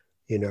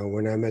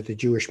 When I'm at the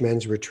Jewish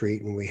men's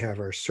retreat and we have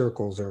our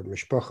circles, our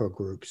mishpacha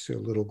groups,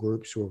 little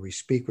groups where we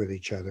speak with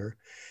each other,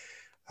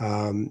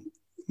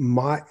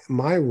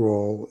 my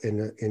role in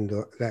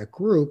that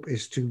group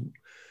is to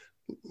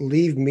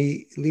leave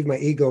my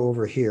ego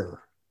over here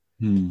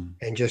Hmm.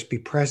 and just be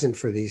present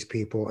for these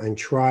people and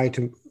try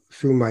to,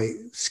 through my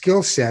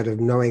skill set of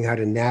knowing how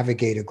to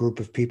navigate a group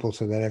of people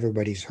so that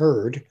everybody's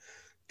heard.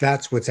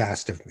 That's what's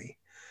asked of me.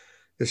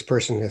 This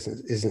person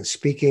isn't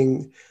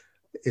speaking,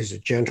 is a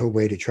gentle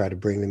way to try to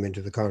bring them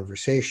into the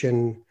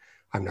conversation.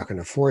 I'm not going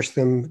to force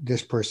them.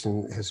 This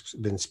person has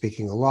been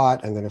speaking a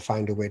lot. I'm going to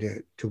find a way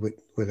to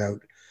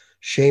without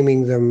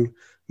shaming them,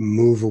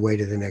 move away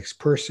to the next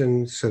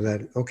person so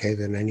that, okay,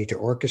 then I need to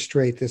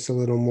orchestrate this a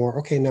little more.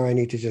 Okay, now I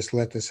need to just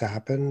let this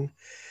happen.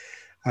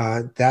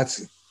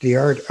 That's the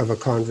art of a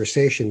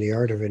conversation, the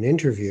art of an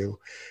interview.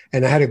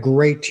 And I had a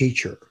great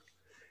teacher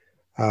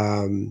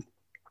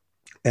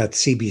at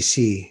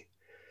CBC,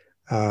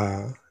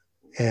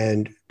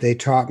 and they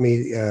taught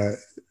me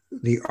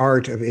the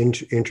art of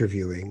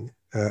interviewing,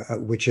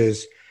 which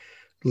is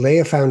lay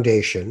a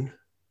foundation,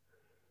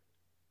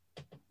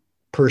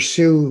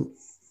 pursue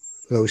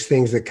those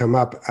things that come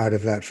up out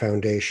of that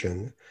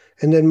foundation,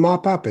 and then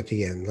mop up at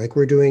the end, like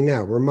we're doing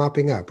now. We're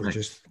mopping up. We're Right.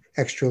 just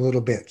extra little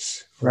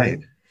bits, Right.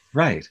 right?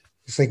 Right.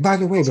 It's like, by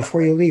the way,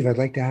 before Exactly. you leave, I'd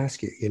like to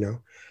ask you,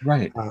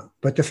 Right.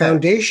 but the Yeah.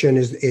 foundation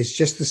is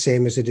just the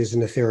same as it is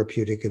in a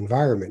therapeutic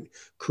environment,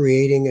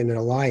 creating an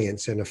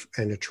alliance and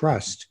a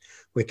trust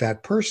with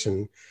that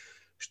person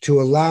to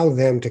allow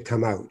them to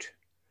come out.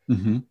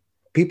 Hmm.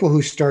 People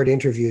who start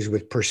interviews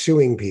with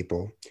pursuing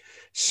people,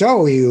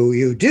 so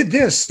you did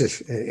this.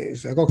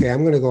 It's like, okay,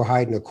 I'm going to go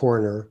hide in a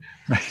corner,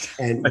 Right.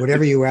 and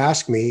whatever you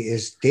ask me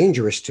is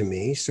dangerous to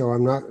me. So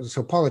I'm not.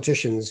 So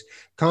politicians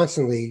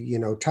constantly,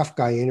 tough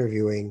guy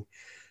interviewing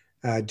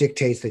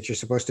dictates that you're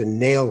supposed to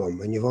nail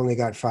them, and you've only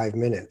got 5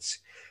 minutes.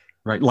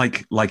 Right.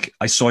 Like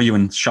I saw you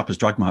in Shoppers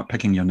Drug Mart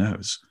picking your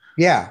nose.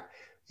 Yeah,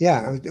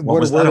 yeah. What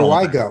was Where that do all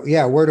I about? go?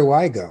 Yeah, where do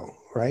I go?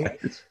 Right.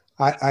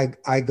 Right.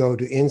 I go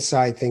to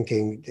inside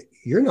thinking,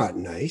 you're not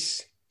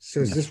nice. So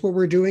is Yeah. this what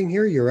we're doing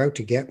here? You're out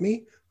to get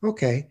me?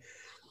 Okay.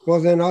 Well,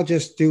 then I'll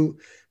just do,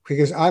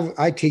 because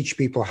I teach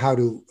people how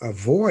to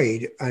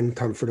avoid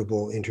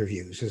uncomfortable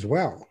interviews as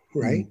well,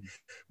 right? Mm.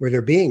 Where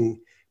they're being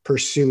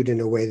pursued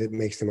in a way that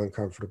makes them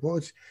uncomfortable.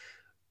 It's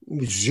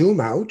zoom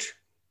out.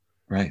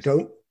 Right.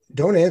 Don't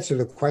don't answer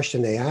the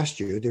question they asked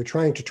you. They're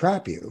trying to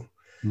trap you.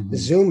 Hmm.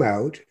 Zoom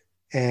out,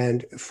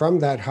 and from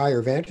that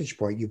higher vantage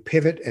point, you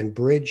pivot and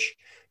bridge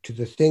to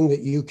the thing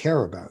that you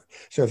care about.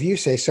 So if you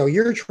say, so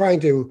you're trying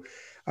to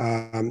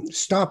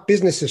stop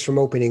businesses from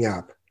opening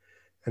up,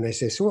 and I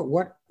say, so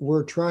what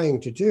we're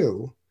trying to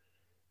do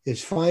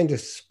is find a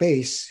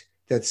space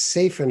that's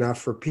safe enough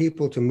for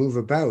people to move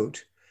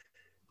about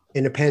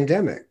in a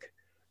pandemic.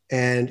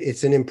 And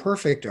it's an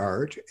imperfect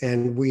art,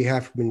 and we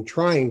have been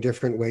trying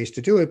different ways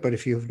to do it. But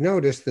if you've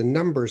noticed, the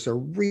numbers are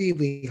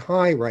really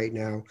high right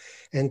now,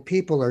 and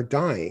people are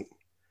dying.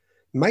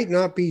 Might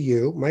not be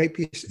you, might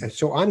be.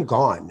 So I'm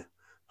gone.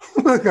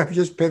 I've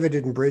just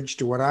pivoted and bridged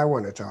to what I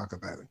want to talk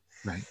about,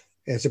 Right.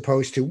 as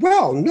opposed to,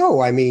 well, no,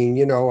 I mean,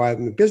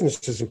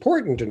 business is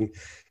important. And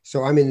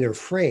so I'm in their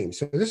frame.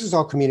 So this is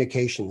all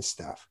communication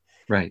stuff.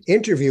 Right.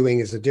 Interviewing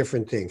is a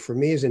different thing. For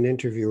me as an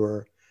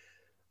interviewer,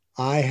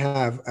 I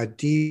have a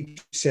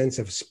deep sense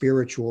of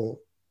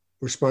spiritual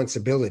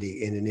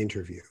responsibility in an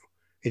interview.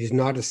 It is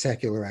not a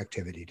secular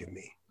activity to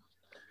me.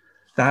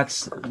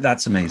 That's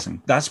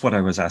amazing. That's what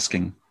I was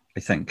asking, I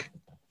think,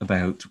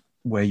 about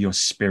where your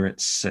spirit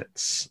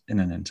sits in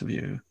an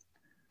interview.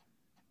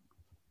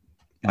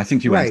 I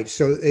think you answered. Right.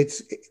 So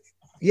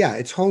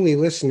it's holy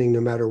listening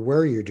no matter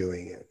where you're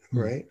doing it,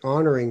 Mm. right?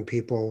 Honoring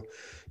people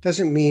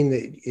doesn't mean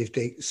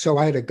that so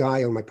I had a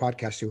guy on my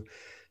podcast who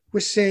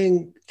was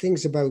saying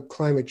things about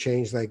climate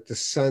change, like the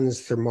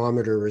sun's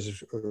thermostat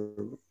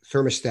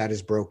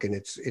is broken.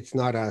 It's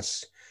not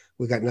us.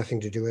 We got nothing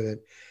to do with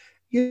it.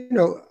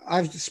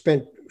 I've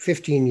spent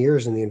 15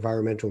 years in the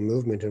environmental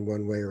movement in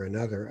one way or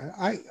another.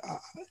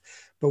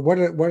 But what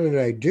did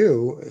I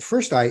do?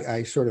 First,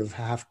 I sort of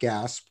half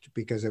gasped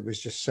because it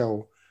was just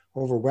so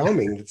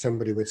overwhelming that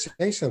somebody would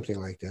say something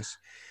like this.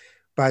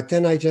 But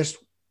then I just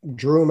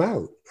drew them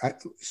out.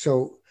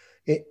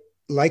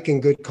 Like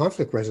in good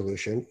conflict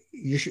resolution,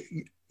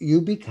 you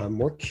become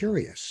more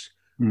curious,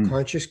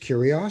 conscious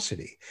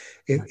curiosity.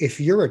 If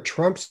you're a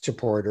Trump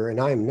supporter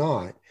and I'm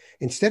not,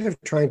 instead of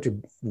trying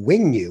to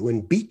wing you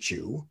and beat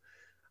you,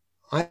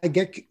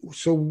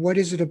 so what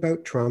is it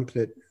about Trump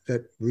that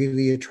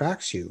really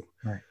attracts you?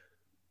 Right.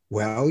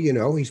 Well,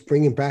 he's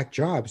bringing back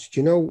jobs. Do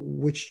you know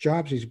which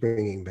jobs he's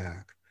bringing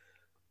back?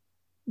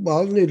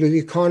 Well, the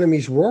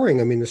economy's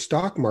roaring. I mean, the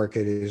stock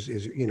market is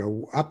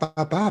up,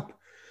 up, up.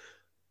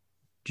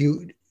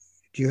 Do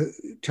you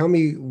tell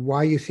me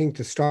why you think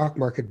the stock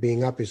market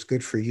being up is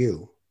good for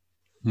you?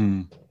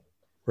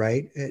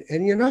 Right?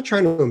 And you're not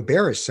trying to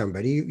embarrass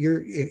somebody.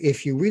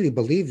 If you really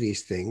believe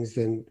these things,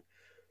 then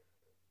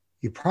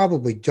you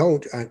probably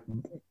don't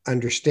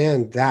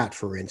understand that,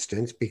 for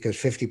instance, because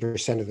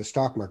 50% of the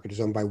stock market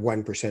is owned by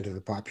 1% of the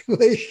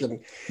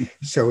population.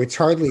 So it's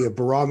hardly a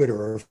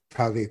barometer of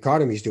how the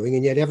economy is doing.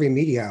 And yet every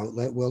media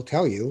outlet will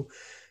tell you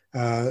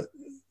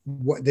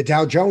what the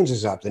Dow Jones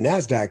is up, the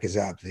NASDAQ is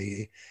up,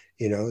 the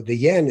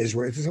yen is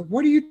worth.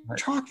 What are you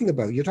talking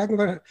about? You're talking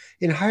about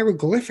in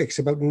hieroglyphics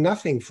about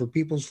nothing for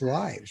people's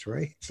lives,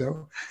 right?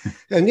 So,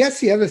 and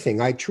that's the other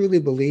thing. I truly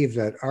believe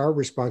that our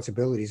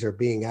responsibilities are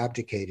being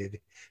abdicated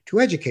to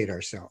educate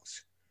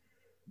ourselves,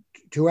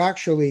 to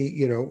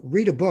actually,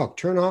 read a book,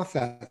 turn off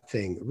that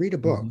thing, read a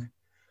book,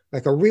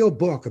 like a real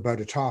book about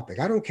a topic.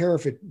 I don't care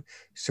if it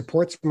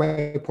supports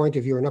my point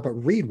of view or not, but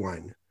read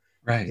one.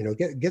 Right.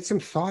 Get some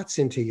thoughts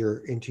into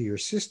your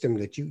system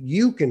that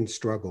you can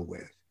struggle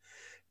with.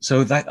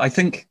 So that, I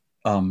think,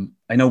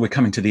 I know we're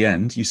coming to the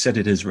end. You said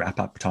it is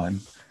wrap-up time.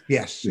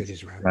 Yes, it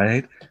is wrap-up.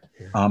 Right?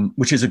 Yeah.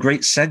 Which is a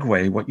great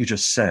segue, what you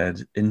just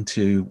said,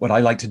 into what I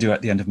like to do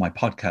at the end of my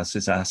podcast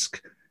is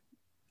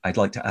I'd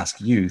like to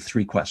ask you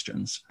 3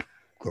 questions.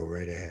 Go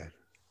right ahead.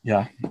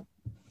 Yeah.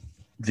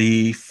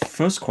 The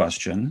first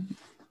question,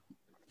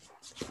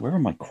 where are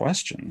my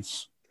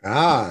questions?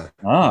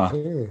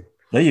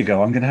 There you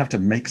go. I'm going to have to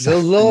make some. The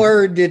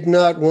Lord did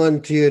not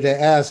want you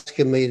to ask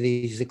me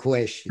these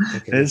questions.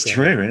 Okay, it's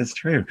true. It's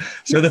true.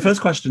 So the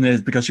first question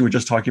is, because you were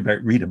just talking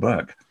about read a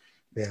book.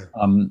 Yeah.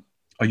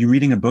 Are you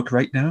reading a book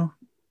right now?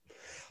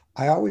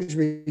 I always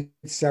read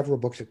several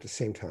books at the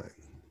same time.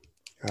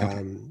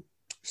 Okay.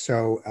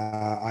 So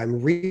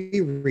I'm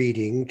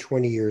rereading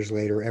 20 years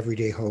later,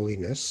 Everyday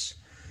Holiness,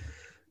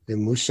 the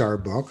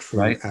Musar book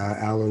from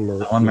Alan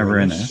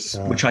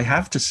Marinis, which I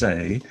have to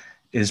say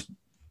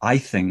I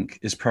think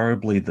is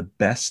probably the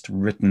best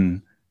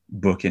written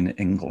book in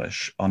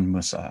English on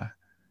Musar.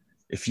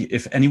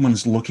 If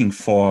anyone's looking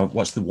for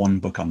what's the one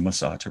book on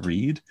Musar to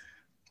read,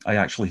 I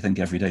actually think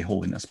Everyday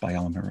Holiness by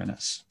Alan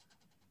Marinis.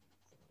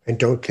 And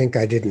don't think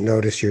I didn't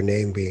notice your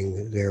name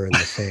being there in the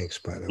thanks,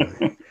 by the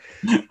way.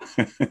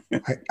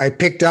 I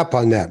picked up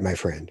on that, my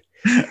friend.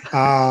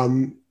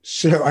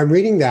 So I'm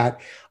reading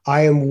that.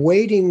 I am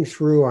wading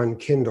through on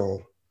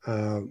Kindle,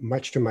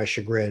 much to my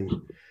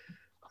chagrin,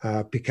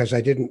 because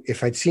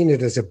if I'd seen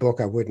it as a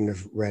book, I wouldn't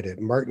have read it.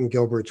 Martin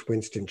Gilbert's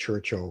Winston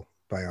Churchill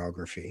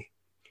biography.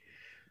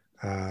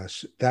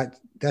 So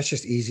that's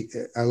just easy.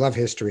 I love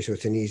history, so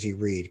it's an easy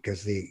read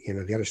because the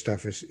other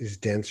stuff is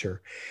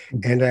denser.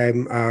 And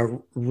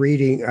I'm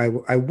reading.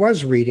 I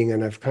was reading,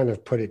 and I've kind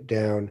of put it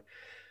down.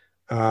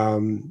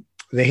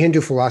 The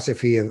Hindu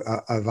philosophy of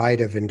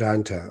Advaita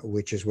Vedanta,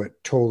 which is what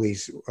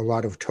a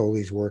lot of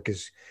Tolle's work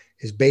is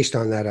based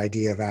on, that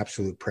idea of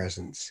absolute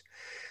presence.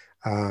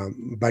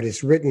 But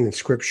it's written in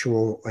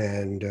scriptural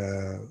and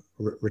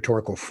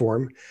rhetorical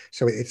form,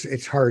 so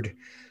it's hard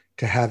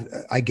to have.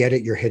 I get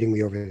it. You're hitting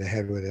me over the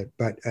head with it,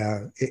 but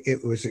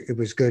it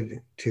was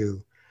good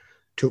to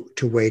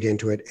wade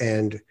into it.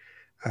 And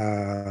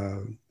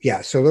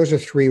so those are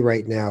 3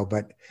 right now.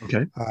 But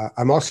okay.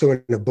 I'm also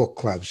in a book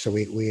club, so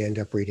we end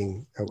up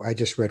reading. I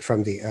just read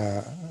From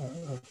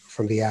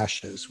the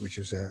Ashes, which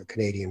is a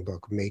Canadian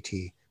book,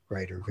 Métis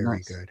writer,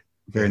 very good,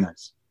 very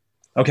nice.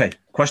 Okay,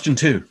 question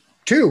 2.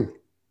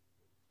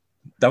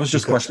 That was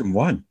just question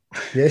 1.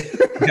 Yeah.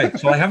 Okay,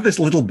 so I have this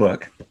little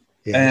book.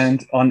 Yes.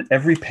 And on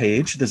every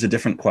page, there's a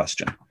different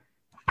question.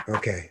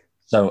 Okay.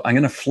 So I'm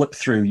going to flip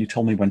through. You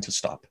tell me when to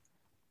stop.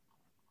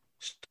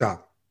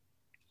 Stop.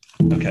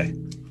 Okay.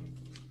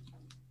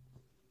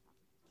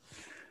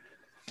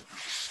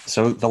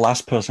 So the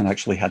last person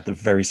actually had the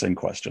very same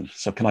question.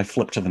 So can I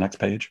flip to the next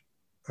page?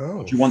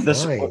 Oh, do you want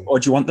this, or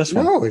do you want this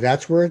one? No,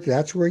 that's where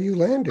you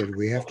landed.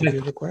 We have to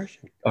do the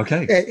question.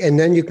 Okay. And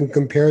then you can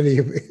compare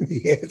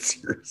the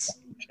answers.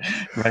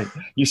 Right.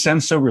 You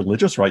sound so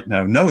religious right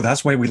now. No,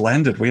 that's where we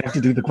landed. We have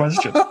to do the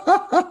question.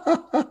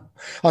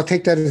 I'll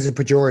take that as a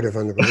pejorative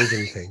on the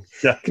religion thing.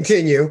 Yeah.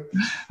 Continue.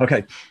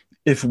 Okay.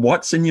 If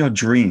what's in your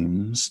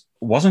dreams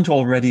wasn't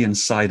already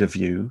inside of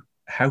you,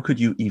 how could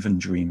you even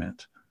dream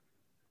it?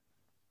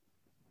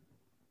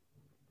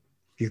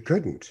 You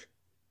couldn't.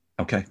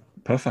 Okay.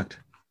 Perfect.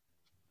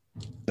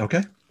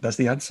 Okay. That's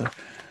the answer.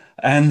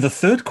 And the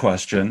third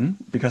question,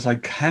 because I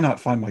cannot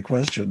find my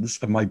questions,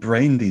 and my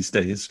brain these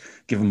days,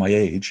 given my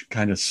age,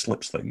 kind of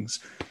slips things,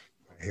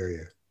 I hear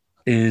you.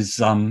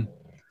 is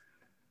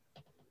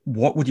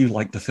what would you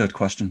like the third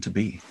question to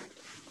be?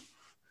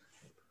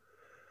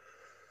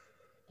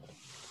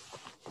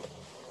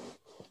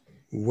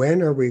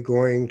 When are we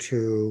going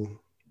to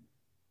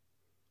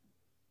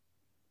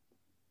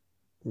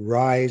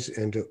rise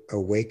and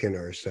awaken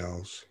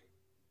ourselves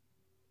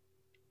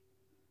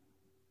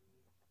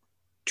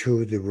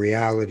to the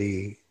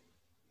reality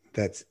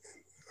that's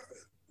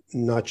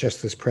not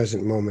just this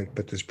present moment,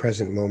 but this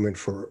present moment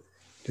for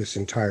this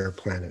entire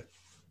planet?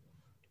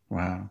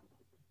 Wow.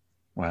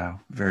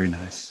 Wow. Very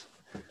nice.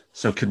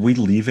 So could we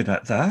leave it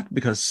at that?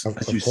 Because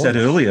as Of you said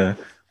course. earlier,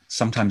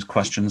 sometimes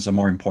questions are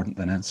more important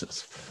than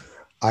answers.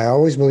 I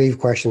always believe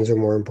questions are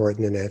more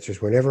important than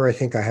answers. Whenever I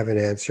think I have an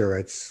answer,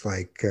 it's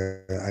like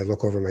I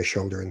look over my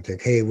shoulder and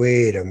think, hey,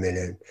 wait a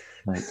minute.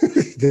 Right.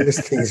 This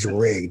thing's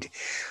rigged.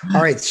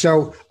 All right.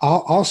 So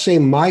I'll say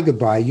my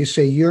goodbye. You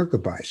say your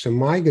goodbye. So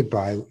my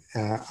goodbye,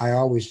 I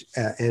always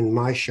end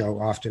my show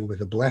often with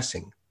a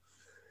blessing.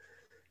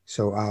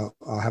 So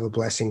I'll have a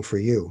blessing for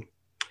you.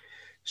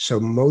 So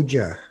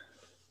Modya,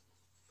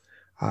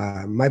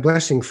 my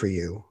blessing for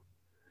you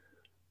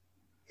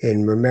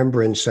in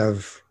remembrance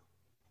of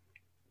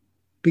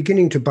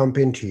beginning to bump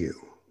into you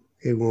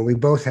when we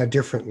both had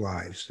different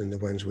lives than the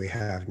ones we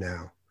have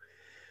now,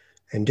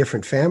 and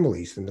different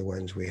families than the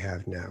ones we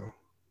have now.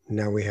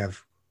 Now we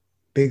have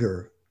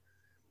bigger.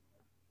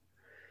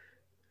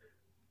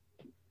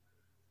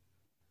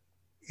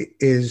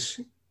 Is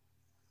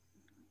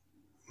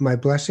my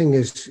blessing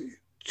is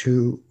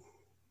to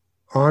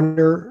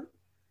honor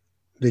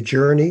the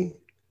journey,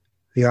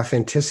 the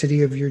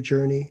authenticity of your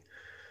journey,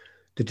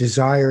 the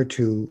desire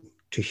to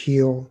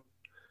heal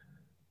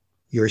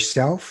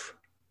yourself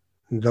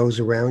and those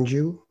around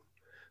you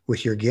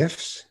with your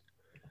gifts,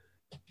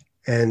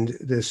 and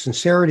the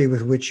sincerity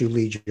with which you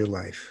lead your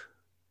life.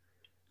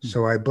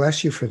 So I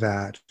bless you for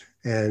that,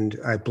 and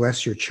I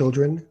bless your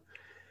children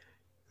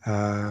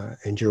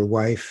and your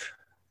wife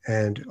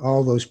and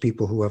all those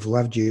people who have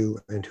loved you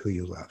and who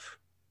you love.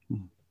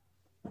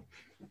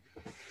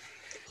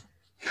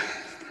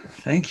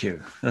 Thank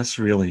you. That's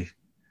really,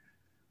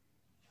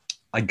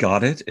 I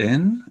got it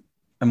in.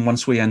 And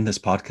once we end this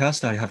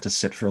podcast, I have to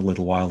sit for a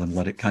little while and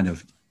let it kind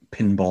of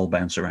pinball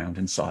bounce around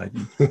inside,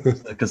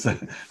 because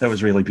that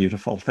was really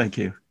beautiful. Thank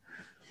you.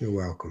 You're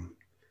welcome.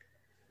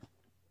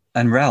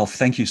 And Ralph,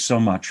 thank you so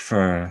much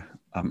for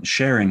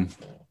sharing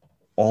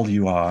all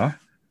you are.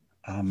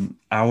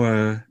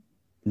 Our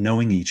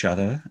knowing each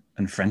other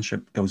and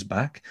friendship goes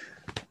back,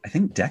 I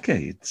think,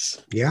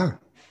 decades. Yeah.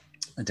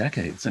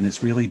 Decades. And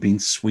it's really been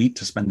sweet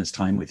to spend this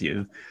time with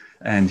you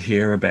and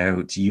hear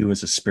about you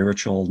as a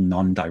spiritual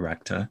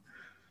non-director.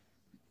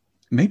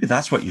 Maybe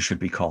that's what you should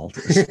be called.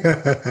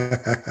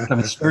 I'm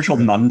a spiritual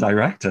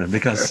non-director,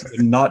 because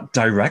you're not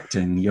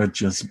directing, you're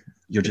just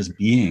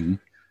being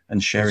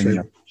and sharing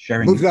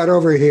Move that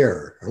over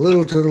here, a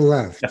little to the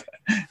left.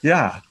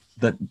 Yeah,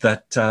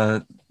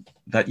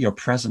 that your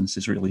presence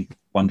is really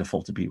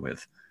wonderful to be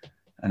with,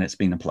 and it's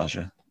been a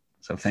pleasure.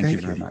 So thank you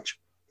very much.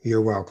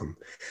 You're welcome.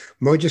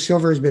 Modya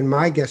Silver has been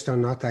my guest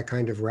on Not That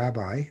Kind of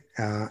Rabbi.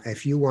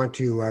 If you want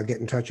to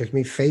get in touch with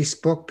me,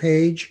 Facebook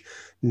page,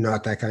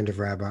 Not That Kind of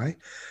Rabbi.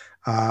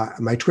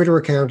 My Twitter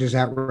account is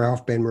at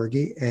Ralph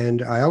Ben-Mergi,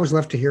 and I always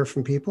love to hear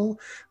from people.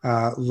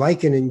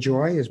 Like and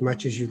enjoy as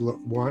much as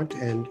you want,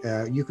 and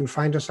you can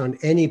find us on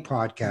any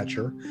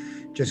podcatcher.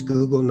 Just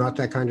Google Not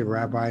That Kind of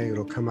Rabbi.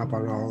 It'll come up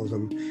on all of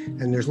them,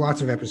 and there's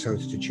lots of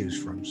episodes to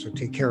choose from. So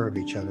take care of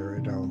each other,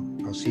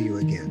 and I'll see you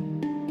again.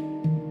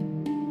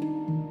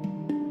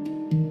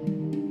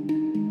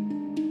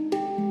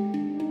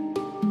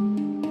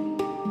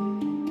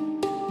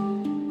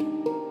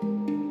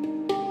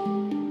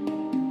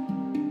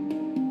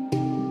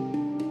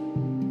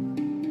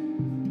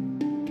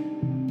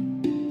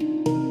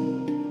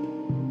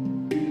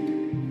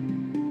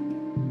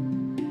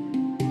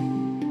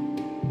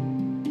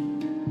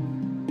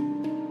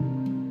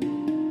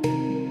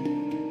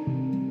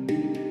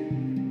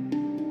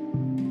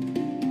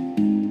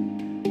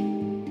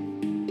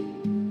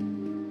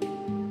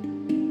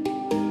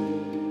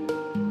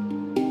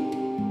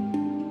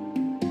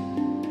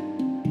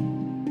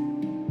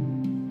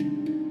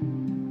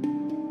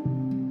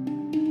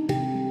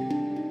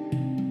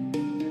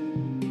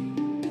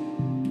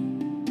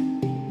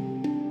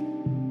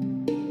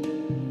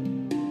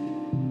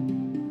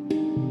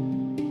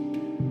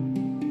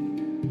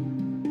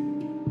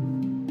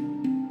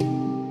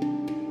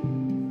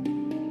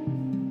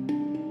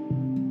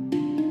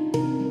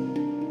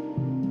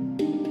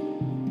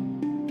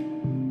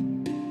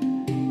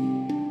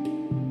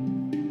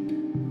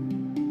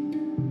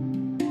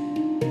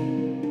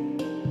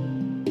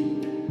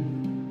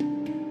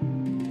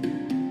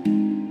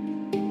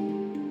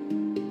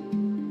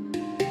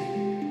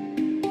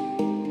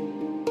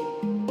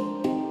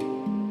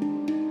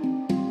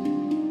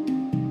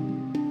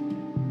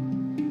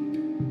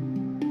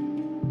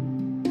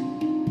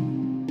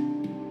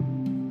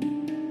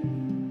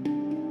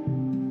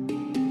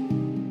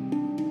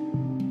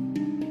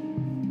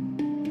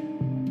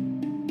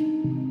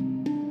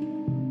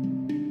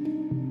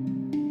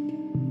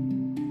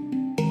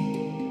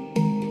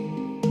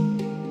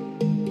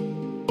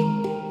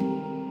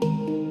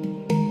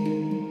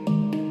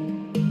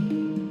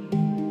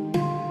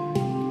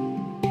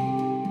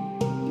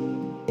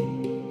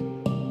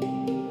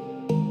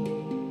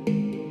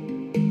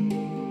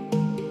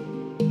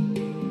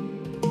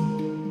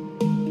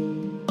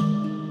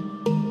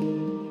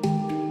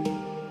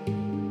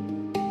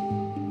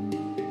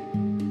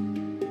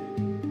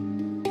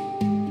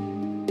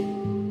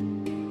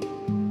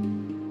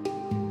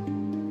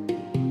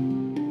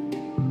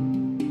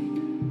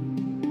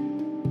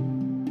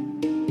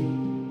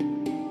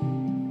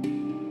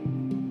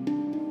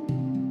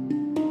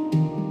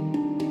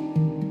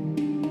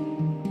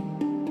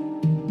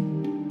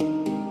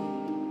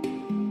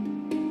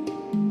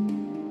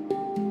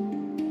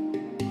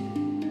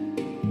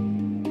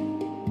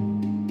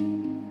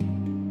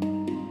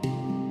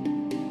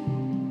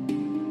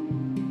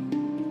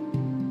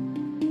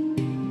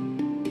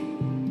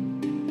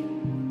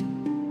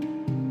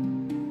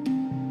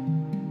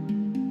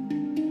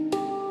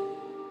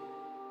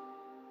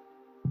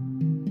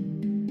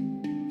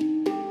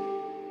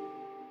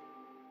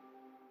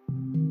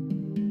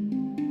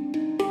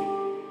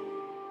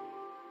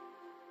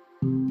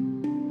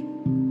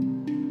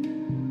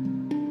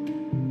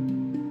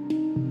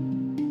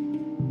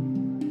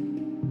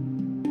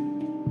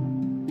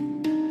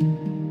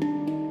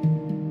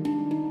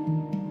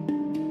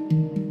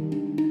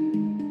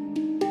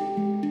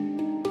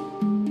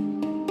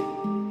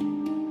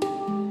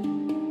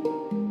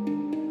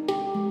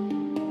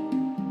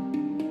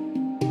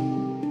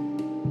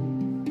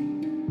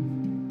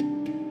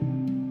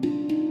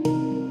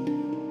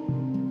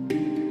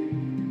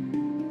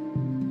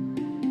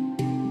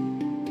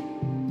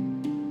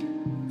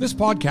 This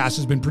podcast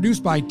has been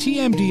produced by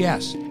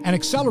TMDS and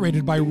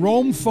accelerated by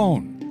Roam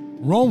Phone.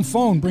 Roam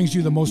Phone brings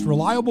you the most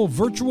reliable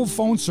virtual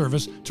phone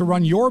service to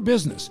run your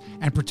business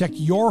and protect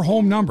your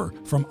home number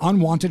from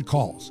unwanted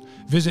calls.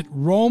 Visit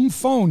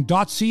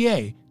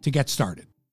roamphone.ca to get started.